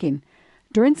time looking.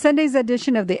 During Sunday's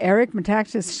edition of the Eric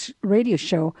Metaxas radio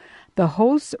show, the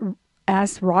host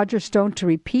asked Roger Stone to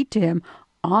repeat to him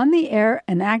on the air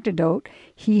an anecdote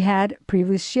he had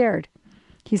previously shared.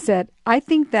 He said, I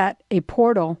think that a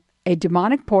portal, a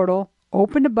demonic portal,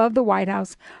 opened above the White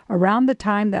House around the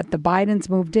time that the Bidens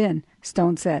moved in,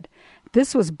 Stone said.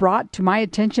 This was brought to my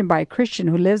attention by a Christian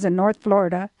who lives in North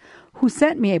Florida, who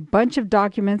sent me a bunch of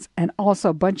documents and also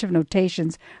a bunch of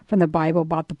notations from the Bible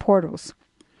about the portals.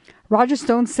 Roger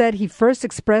Stone said he first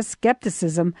expressed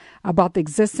skepticism about the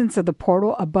existence of the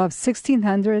portal above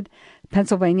 1600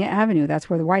 Pennsylvania Avenue, that's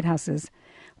where the White House is,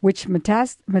 which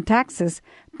Metaxas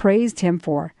praised him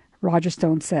for, Roger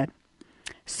Stone said.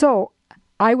 So,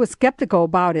 I was skeptical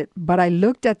about it, but I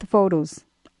looked at the photos.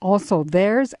 Also,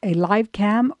 there's a live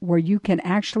cam where you can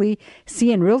actually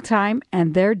see in real time,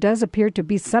 and there does appear to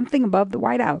be something above the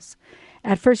White House.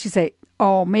 At first you say,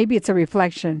 oh, maybe it's a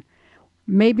reflection.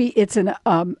 Maybe it's an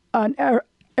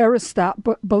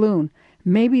aerostat balloon.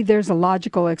 Maybe there's a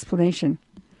logical explanation.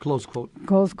 Close quote.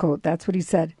 Close quote. That's what he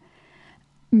said.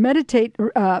 Mediate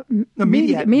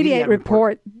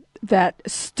report that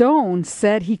Stone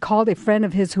said he called a friend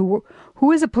of his who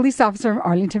is a police officer in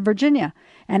Arlington, Virginia,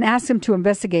 and asked him to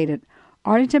investigate it.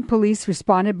 Arlington police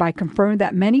responded by confirming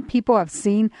that many people have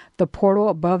seen the portal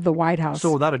above the White House.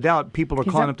 So without a doubt, people are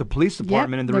calling up the police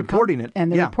department and they're reporting it.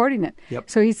 And they're reporting it. Yep.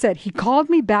 So he said, he called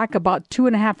me back about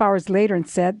 2.5 hours later and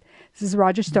said, this is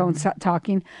Roger Stone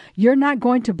talking, "You're not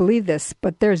going to believe this,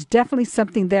 but there's definitely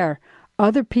something there.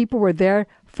 Other people were there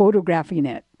photographing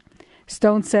it."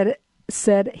 Stone said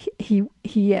he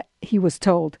was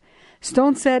told.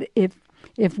 Stone said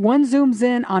if one zooms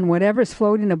in on whatever's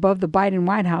floating above the Biden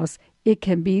White House, it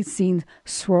can be seen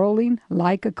swirling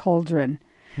like a cauldron.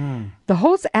 The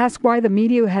host asked why the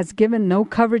media has given no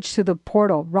coverage to the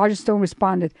portal. Roger Stone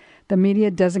responded, "The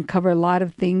media doesn't cover a lot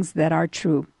of things that are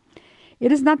true."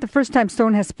 It is not the first time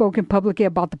Stone has spoken publicly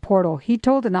about the portal. He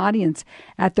told an audience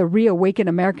at the Reawaken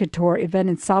America Tour event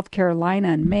in South Carolina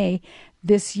in May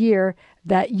this year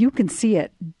that you can see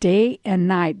it day and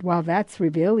night. Wow, that's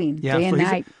revealing. Day and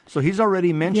night. So he's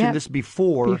already mentioned this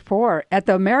before. Before, at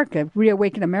the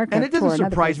Reawaken America Tour. And it doesn't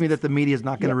surprise me that the media is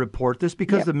not going to report this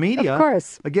because the media, of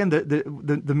course. Again,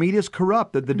 the media is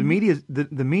corrupt. The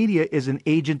media is an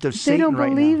agent of Satan right now. They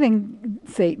don't believe in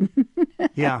Satan.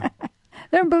 Yeah.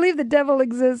 They don't believe the devil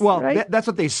exists. Well, right? That's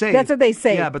what they say. That's what they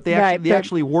say. Yeah, but they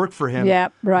actually work for him. Yeah,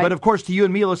 right. But of course, to you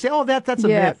and me, they'll say, "Oh, that's a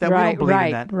myth. That we don't believe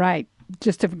in that." Right.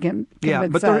 Just to convince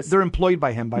but us. they're employed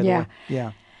by him, by the way.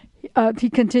 Yeah. He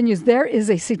continues, "There is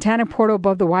a satanic portal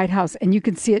above the White House, and you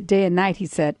can see it day and night," he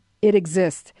said. "It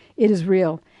exists. It is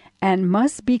real and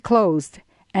must be closed,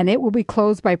 and it will be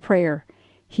closed by prayer,"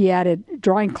 he added,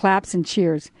 drawing claps and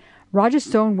cheers. Roger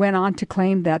Stone went on to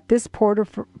claim that this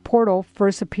portal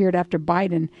first appeared after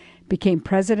Biden became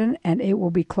president, and it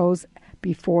will be closed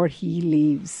before he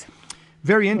leaves.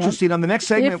 Very interesting. On the next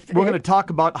segment, we're going to talk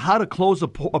about how to close a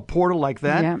portal like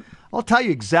that. Yeah. I'll tell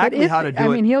you exactly how to do it. I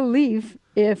mean, he'll leave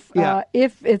if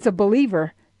it's a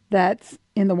believer that's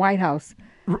in the White House.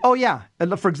 Oh, yeah.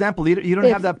 For example, you don't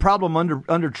have that problem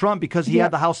under Trump because he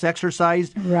had the house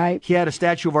exorcised. Right. He had a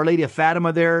statue of Our Lady of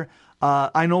Fatima there.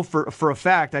 I know for a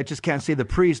fact, I just can't say the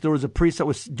priest, there was a priest that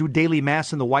was do daily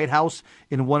mass in the White House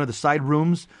in one of the side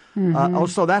rooms.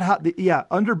 Also,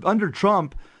 under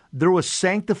Trump, there was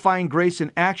sanctifying grace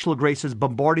and actual graces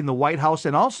bombarding the White House.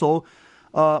 And also,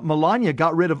 Melania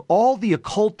got rid of all the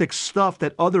occultic stuff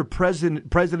that other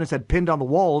presidents had pinned on the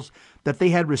walls that they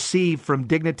had received from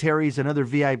dignitaries and other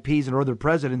VIPs and other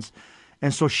presidents.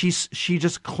 And so she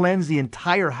just cleansed the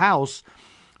entire house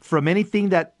from anything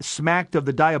that smacked of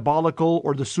the diabolical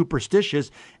or the superstitious,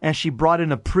 and she brought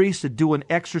in a priest to do an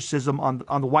exorcism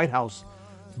on the White House.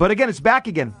 But again, it's back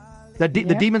again. The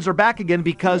demons are back again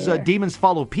because demons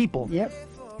follow people. Yep.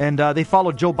 And they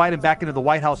followed Joe Biden back into the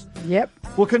White House. Yep.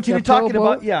 We'll continue talking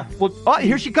about,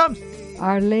 here she comes.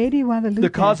 Our Lady Guadalupe. The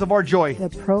cause of our joy. The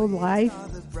pro-life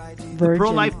virgin. The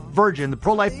pro-life virgin, the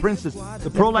pro-life princess,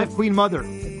 the pro-life Queen Mother.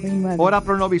 Queen Mother. Ora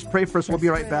pro nobis, pray for us. We'll be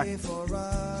right back.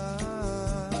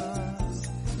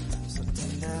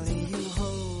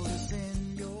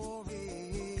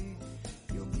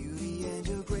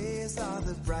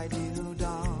 Bright little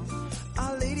dawn,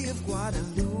 Our Lady of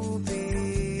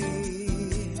Guadalupe,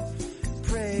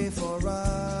 pray for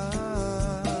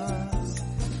us.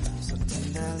 So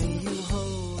tenderly you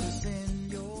hold us in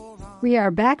your arms. We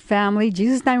are back, family.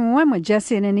 Jesus 911 with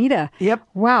Jesse and Anita. Yep.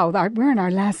 Wow, we're in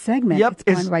our last segment. Yep.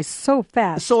 It's gone by so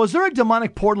fast. So is there a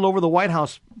demonic portal over the White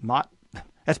House? Not.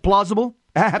 That's plausible.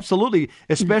 Absolutely,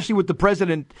 especially with the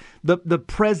president, the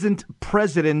present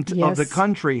president of the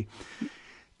country.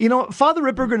 You know, Father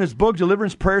Ripperger in his book,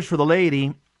 Deliverance Prayers for the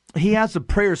Laity, he has a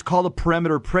prayer. It's called a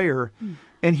perimeter prayer.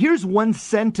 And here's one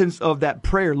sentence of that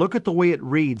prayer. Look at the way it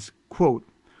reads. Quote,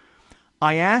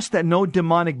 "I ask that no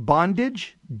demonic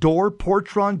bondage, door,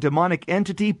 portron, demonic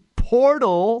entity,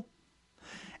 portal,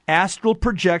 astral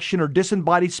projection, or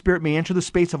disembodied spirit may enter the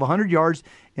space of 100 yards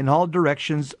in all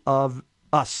directions of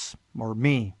us, or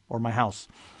me, or my house."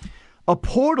 A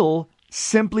portal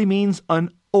simply means an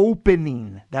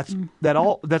opening. That's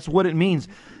what it means.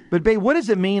 But babe, what does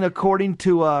it mean according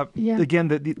to again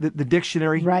the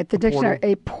dictionary? Right, the dictionary.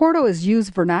 A portal is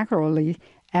used vernacularly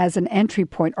as an entry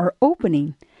point or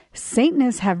opening.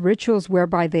 Satanists have rituals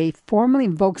whereby they formally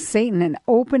invoke Satan and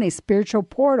open a spiritual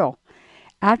portal.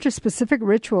 After specific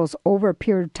rituals over a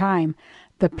period of time,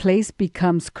 the place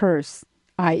becomes cursed,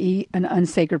 i.e. an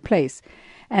unsacred place,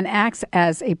 and acts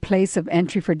as a place of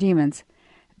entry for demons.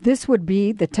 This would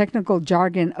be the technical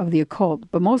jargon of the occult,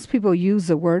 but most people use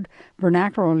the word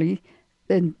vernacularly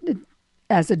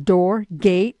as a door,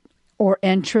 gate, or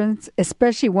entrance,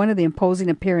 especially one of the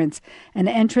imposing appearance, an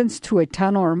entrance to a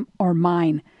tunnel or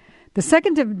mine. The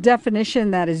second definition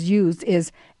that is used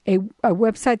is a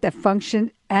website that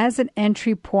functions as an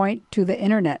entry point to the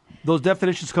internet. Those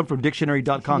definitions come from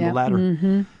dictionary.com, the Yep.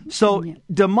 latter. So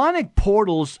demonic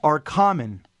portals are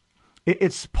common.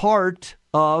 It's part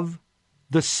of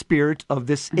the spirit of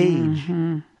this age,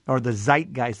 or the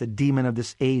zeitgeist, the demon of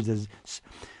this age.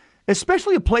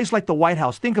 Especially a place like the White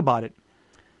House. Think about it.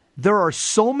 There are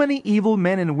so many evil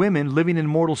men and women living in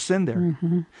mortal sin there.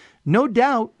 No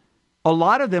doubt, a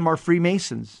lot of them are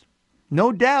Freemasons.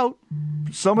 No doubt,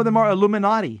 some of them are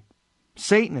Illuminati,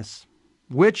 Satanists,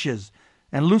 witches,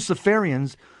 and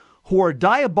Luciferians who are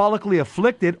diabolically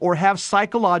afflicted or have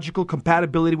psychological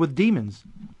compatibility with demons.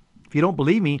 If you don't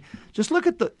believe me, just look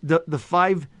at the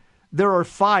five. There are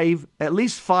at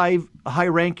least five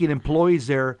high-ranking employees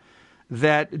there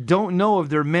that don't know if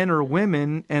they're men or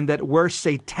women and that wear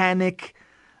satanic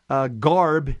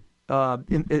garb.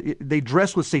 They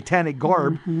dress with satanic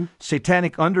garb,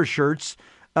 satanic undershirts.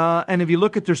 And if you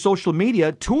look at their social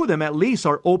media, two of them at least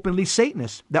are openly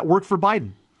Satanists that work for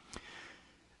Biden.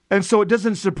 And so it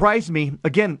doesn't surprise me,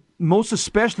 again, most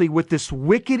especially with this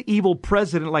wicked, evil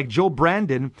president like Joe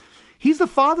Brandon. He's the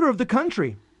father of the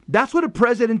country. That's what a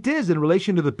president is in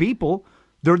relation to the people.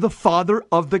 They're the father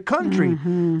of the country.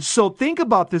 So think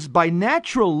about this. By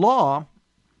natural law,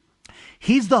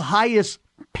 he's the highest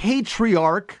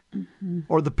patriarch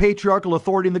or the patriarchal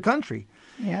authority in the country.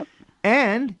 Yep.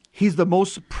 And he's the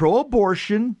most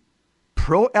pro-abortion,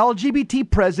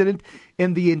 pro-LGBT president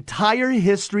in the entire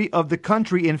history of the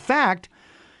country. In fact,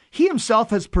 he himself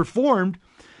has performed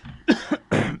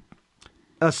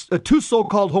two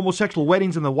so-called homosexual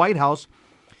weddings in the White House.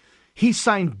 He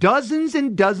signed dozens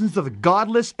and dozens of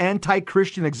godless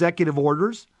anti-Christian executive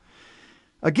orders.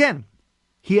 Again,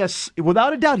 he has,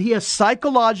 without a doubt, he has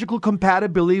psychological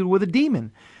compatibility with a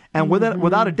demon. And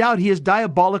without a doubt, he is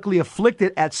diabolically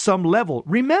afflicted at some level.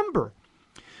 Remember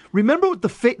what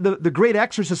the great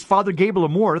exorcist, Father Gabriel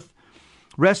Amorth,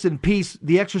 rest in peace,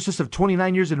 the exorcist of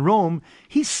 29 years in Rome,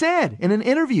 he said in an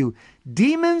interview,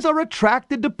 demons are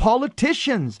attracted to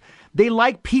politicians. They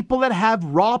like people that have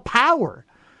raw power.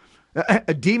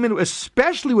 A demon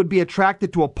especially would be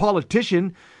attracted to a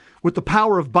politician with the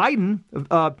power of Biden,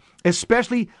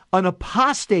 especially an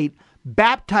apostate,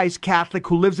 baptized Catholic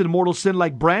who lives in mortal sin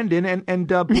like Brandon and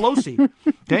Pelosi.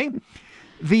 Okay?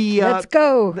 Let's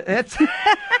go. That's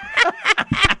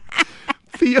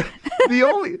the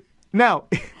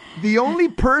only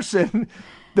person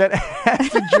that has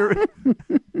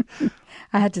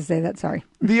I had to say that, sorry.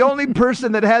 The only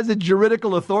person that has a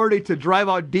juridical authority to drive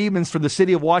out demons from the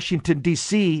city of Washington,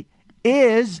 D.C.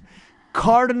 is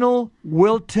Cardinal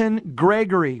Wilton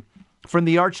Gregory from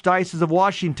the Archdiocese of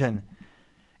Washington.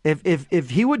 If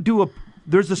he would do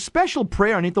there's a special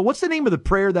prayer, Anita. What's the name of the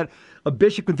prayer that a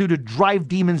bishop can do to drive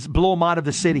demons, blow them out of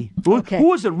the city? Okay. Who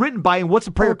was it written by and what's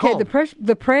the prayer called?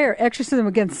 The prayer, Exorcism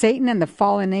Against Satan and the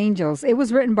Fallen Angels. It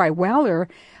was written by Weller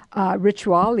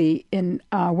Rituali. In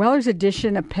Weller's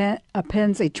edition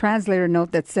appends a translator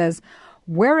note that says,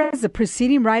 whereas the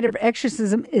preceding rite of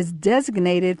exorcism is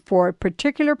designated for a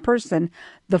particular person,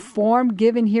 the form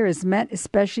given here is meant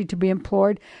especially to be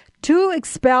employed to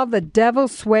expel the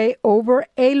devil's sway over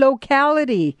a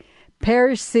locality,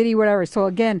 parish, city, whatever. So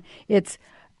again, it's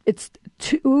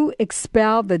to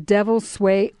expel the devil's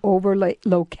sway over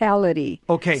locality.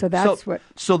 Okay, so that's what.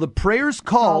 So the prayer's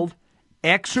called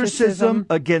Exorcism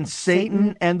Against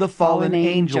Satan and the Fallen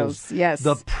Angels. Yes.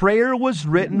 The prayer was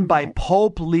written by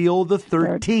Pope Leo the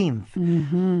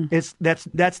 13th.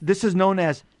 This is known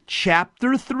as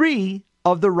Chapter 3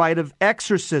 of the Rite of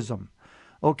Exorcism.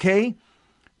 Okay?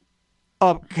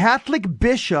 A Catholic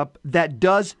bishop that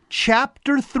does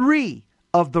Chapter 3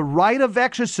 of the Rite of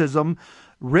Exorcism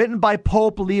written by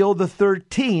Pope Leo the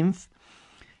 13th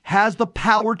has the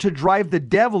power to drive the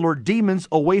devil or demons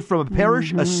away from a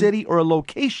parish, a city, or a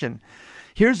location.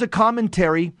 Here's a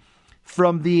commentary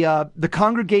from the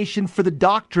Congregation for the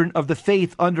Doctrine of the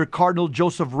Faith under Cardinal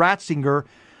Joseph Ratzinger,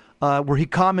 where he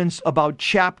comments about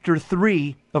Chapter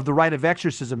 3 of the Rite of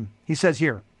Exorcism. He says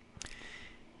here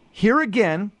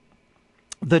again,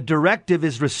 the directive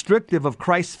is restrictive of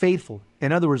Christ's faithful.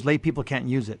 In other words, lay people can't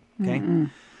use it. Okay.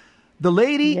 The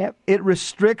laity, it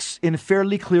restricts in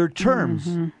fairly clear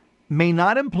terms, may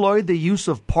not employ the use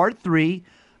of Part 3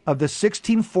 of the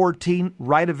 1614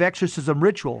 Rite of Exorcism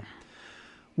ritual,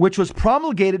 which was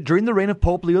promulgated during the reign of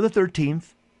Pope Leo XIII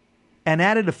and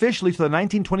added officially to the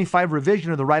 1925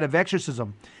 revision of the Rite of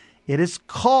Exorcism. It is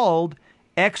called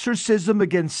Exorcism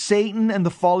Against Satan and the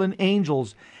Fallen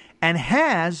Angels and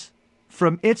has,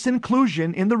 from its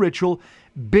inclusion in the ritual,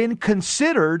 been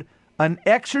considered an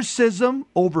exorcism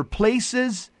over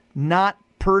places, not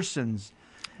persons.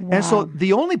 Wow. And so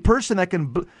the only person that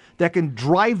can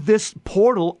drive this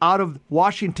portal out of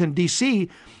Washington, D.C.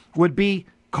 would be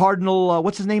Cardinal,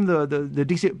 what's his name? The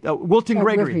DC Wilton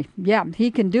Gregory. Yeah,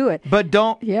 he can do it. But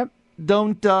don't Yep.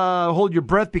 hold your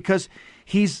breath, because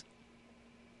he's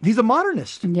a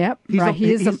modernist. Yep, right.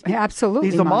 He is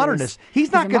absolutely. He's a modernist.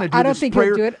 He's not going to do this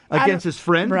prayer against his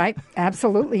friend. Right,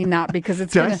 absolutely not, because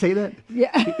it's. Did I say that?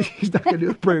 Yeah. He's not going to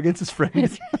do a prayer against his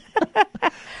friend.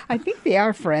 I think they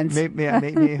are friends. Maybe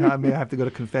I may have to go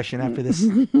to confession after this.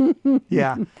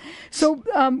 Yeah. So,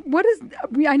 what is?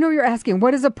 I know you're asking,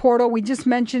 what is a portal? We just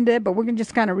mentioned it, but we're going to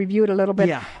just kind of review it a little bit.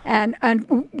 Yeah. And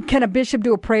can a bishop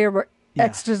do a prayer of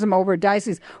exorcism over a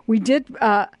diocese? We did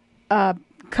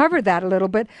cover that a little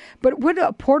bit. But what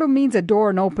a portal means, a door,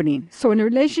 an opening. So, in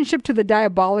relationship to the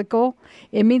diabolical,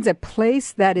 it means a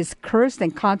place that is cursed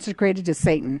and consecrated to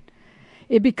Satan.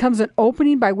 It becomes an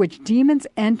opening by which demons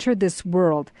enter this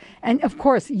world. And of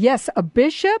course, yes, a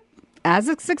bishop, as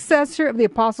a successor of the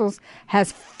apostles,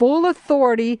 has full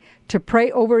authority to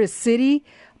pray over his city,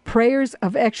 prayers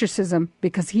of exorcism,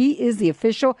 because he is the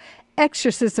official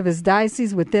exorcist of his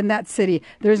diocese within that city.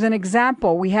 There's an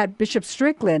example. We had Bishop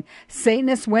Strickland.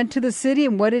 Satanists went to the city,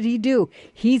 and what did he do?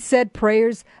 He said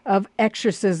prayers of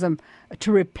exorcism to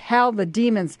repel the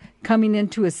demons coming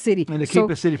into a city. And to keep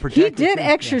a city protected. He did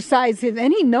exercise his,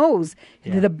 and he knows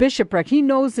the bishopric. He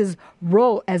knows his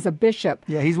role as a bishop.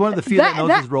 Yeah, he's one of the few that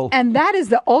knows his role. And that is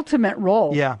the ultimate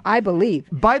role, I believe.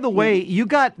 By the way, you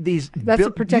got these... That's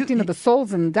the protecting of the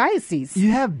souls in the diocese.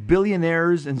 You have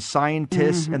billionaires and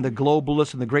scientists and the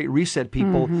globalists and the Great Reset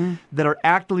people that are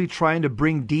actively trying to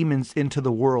bring demons into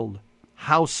the world.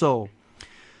 How so?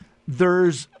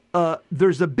 There's a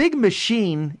big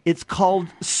machine. It's called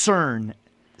CERN,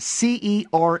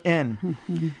 CERN.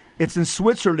 It's in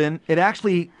Switzerland. It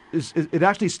actually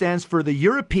stands for the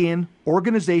European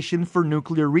Organization for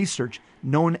Nuclear Research,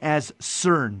 known as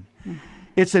CERN.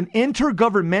 It's an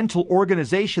intergovernmental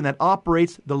organization that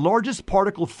operates the largest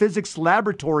particle physics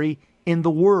laboratory in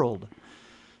the world.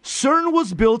 CERN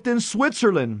was built in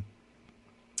Switzerland.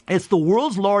 It's the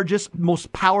world's largest,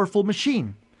 most powerful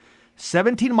machine.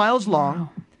 17 miles long,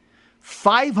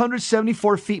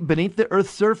 574 feet beneath the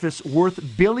Earth's surface,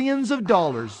 worth billions of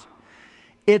dollars.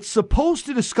 It's supposed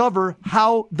to discover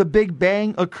how the Big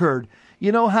Bang occurred.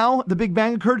 You know how the Big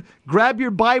Bang occurred? Grab your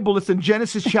Bible. It's in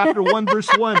Genesis chapter 1, verse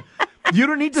 1. You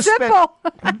don't need to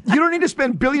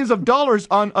spend billions of dollars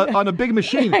on a big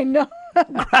machine. I know.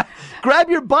 Grab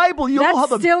your Bible.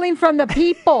 That's stealing from the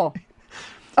people.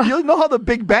 You'll know how the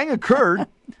Big Bang occurred.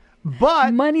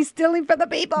 But money stealing from the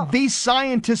people. These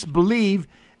scientists believe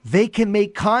they can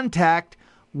make contact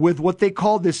with what they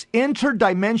call this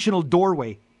interdimensional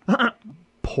doorway.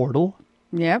 Portal.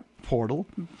 Yep. Portal.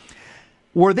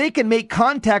 Where they can make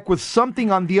contact with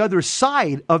something on the other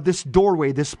side of this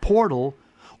doorway, this portal,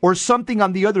 or something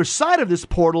on the other side of this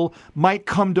portal might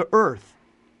come to Earth.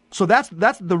 So that's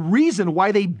the reason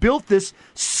why they built this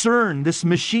CERN, this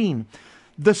machine.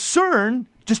 The CERN,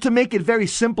 just to make it very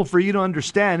simple for you to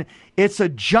understand, it's a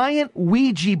giant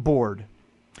Ouija board.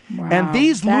 Wow, and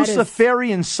these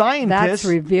Luciferian scientists, that's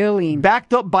revealing,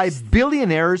 backed up by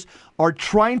billionaires, are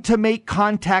trying to make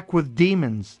contact with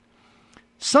demons.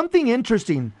 Something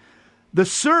interesting. The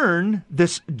CERN,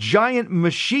 this giant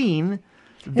machine...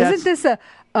 Isn't this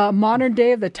a modern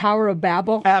day of the Tower of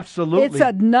Babel? Absolutely. It's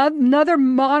another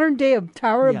modern day of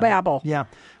Tower of Babel. Yeah,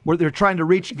 where they're trying to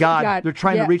reach God. They're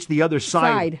trying to reach the other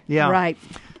side. Yeah, right.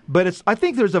 But I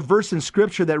think there's a verse in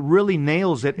Scripture that really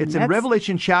nails it. It's in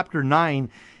Revelation chapter 9.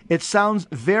 It sounds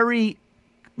very,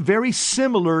 very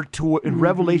similar to in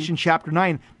Revelation chapter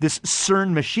 9, this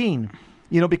CERN machine.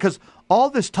 You know, because all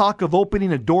this talk of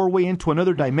opening a doorway into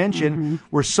another dimension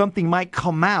where something might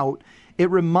come out, it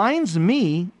reminds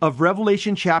me of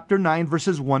Revelation chapter 9,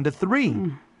 verses 1 to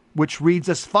 3, which reads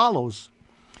as follows.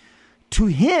 To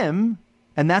him,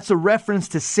 and that's a reference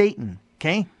to Satan,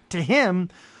 okay? To him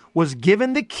was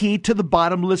given the key to the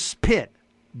bottomless pit.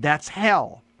 That's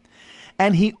hell.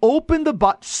 And he opened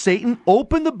Satan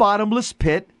opened the bottomless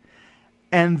pit,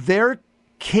 and there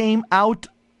came out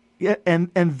of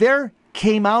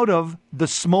the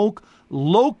smoke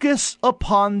locusts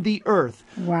upon the earth.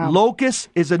 Wow. Locust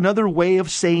is another way of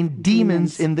saying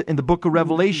demons in the book of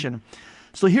Revelation.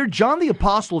 So here John the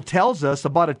Apostle tells us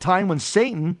about a time when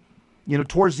Satan,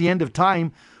 towards the end of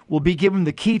time, will be given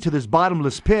the key to this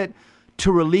bottomless pit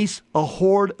to release a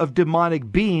horde of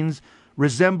demonic beings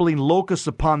resembling locusts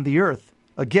upon the earth.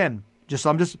 Again,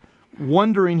 I'm just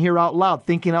wondering here out loud,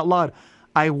 thinking out loud.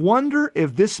 I wonder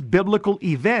if this biblical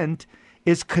event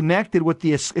is connected with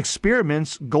the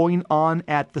experiments going on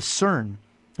at the CERN.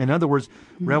 In other words,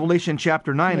 Revelation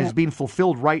chapter 9 is being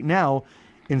fulfilled right now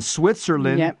in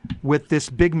Switzerland Yep. with this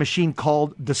big machine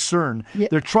called Discern. Yep.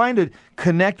 They're trying to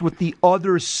connect with the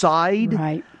other side,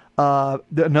 Right.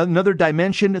 Another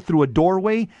dimension through a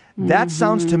doorway. That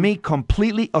sounds to me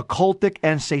completely occultic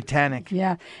and satanic.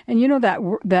 Yeah, and you know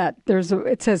that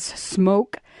it says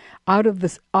smoke out of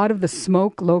the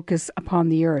smoke locus upon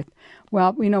the earth.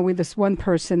 Well, with this one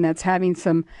person that's having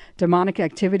some demonic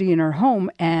activity in her home,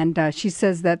 and she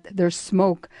says that there's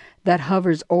smoke that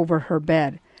hovers over her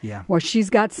bed. Yeah. Well,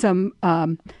 she's got some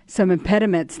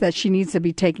impediments that she needs to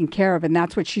be taken care of, and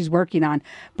that's what she's working on.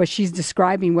 But she's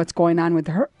describing what's going on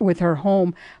with her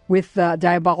home with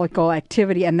diabolical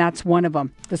activity, and that's one of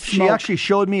them. The smoke. She actually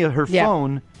showed me her Yeah.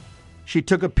 phone. She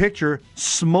took a picture.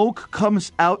 Smoke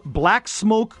comes out. Black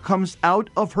smoke comes out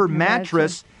of her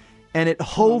mattress, and it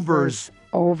hovers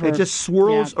over. It just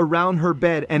swirls Yeah. around her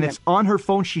bed, and it's on her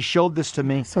phone. She showed this to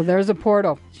me. So there's a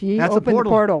portal. She That's opened a the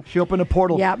portal. She opened a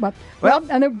portal. Yeah, but well,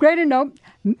 on a greater note,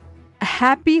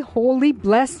 happy, holy,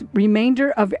 blessed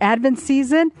remainder of Advent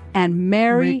season, and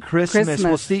Merry Christmas.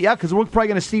 We'll see. Yeah, because we're probably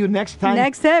going to see you next time.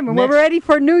 Next time, when we're ready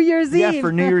for New Year's Eve. Yeah,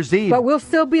 for New Year's Eve. But we'll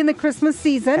still be in the Christmas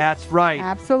season. That's right.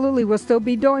 Absolutely, we'll still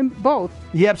be doing both.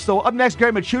 Yep. So up next,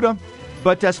 Gary Machuda.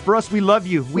 But as for us, we love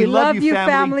you. We love you,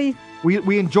 family.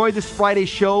 We enjoy this Friday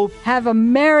show. Have a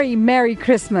merry, merry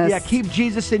Christmas. Yeah, keep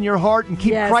Jesus in your heart and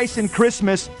keep Yes. Christ in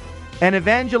Christmas, and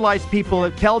evangelize people.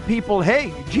 Tell people,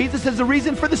 hey, Jesus is the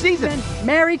reason for the season.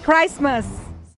 Merry Christmas.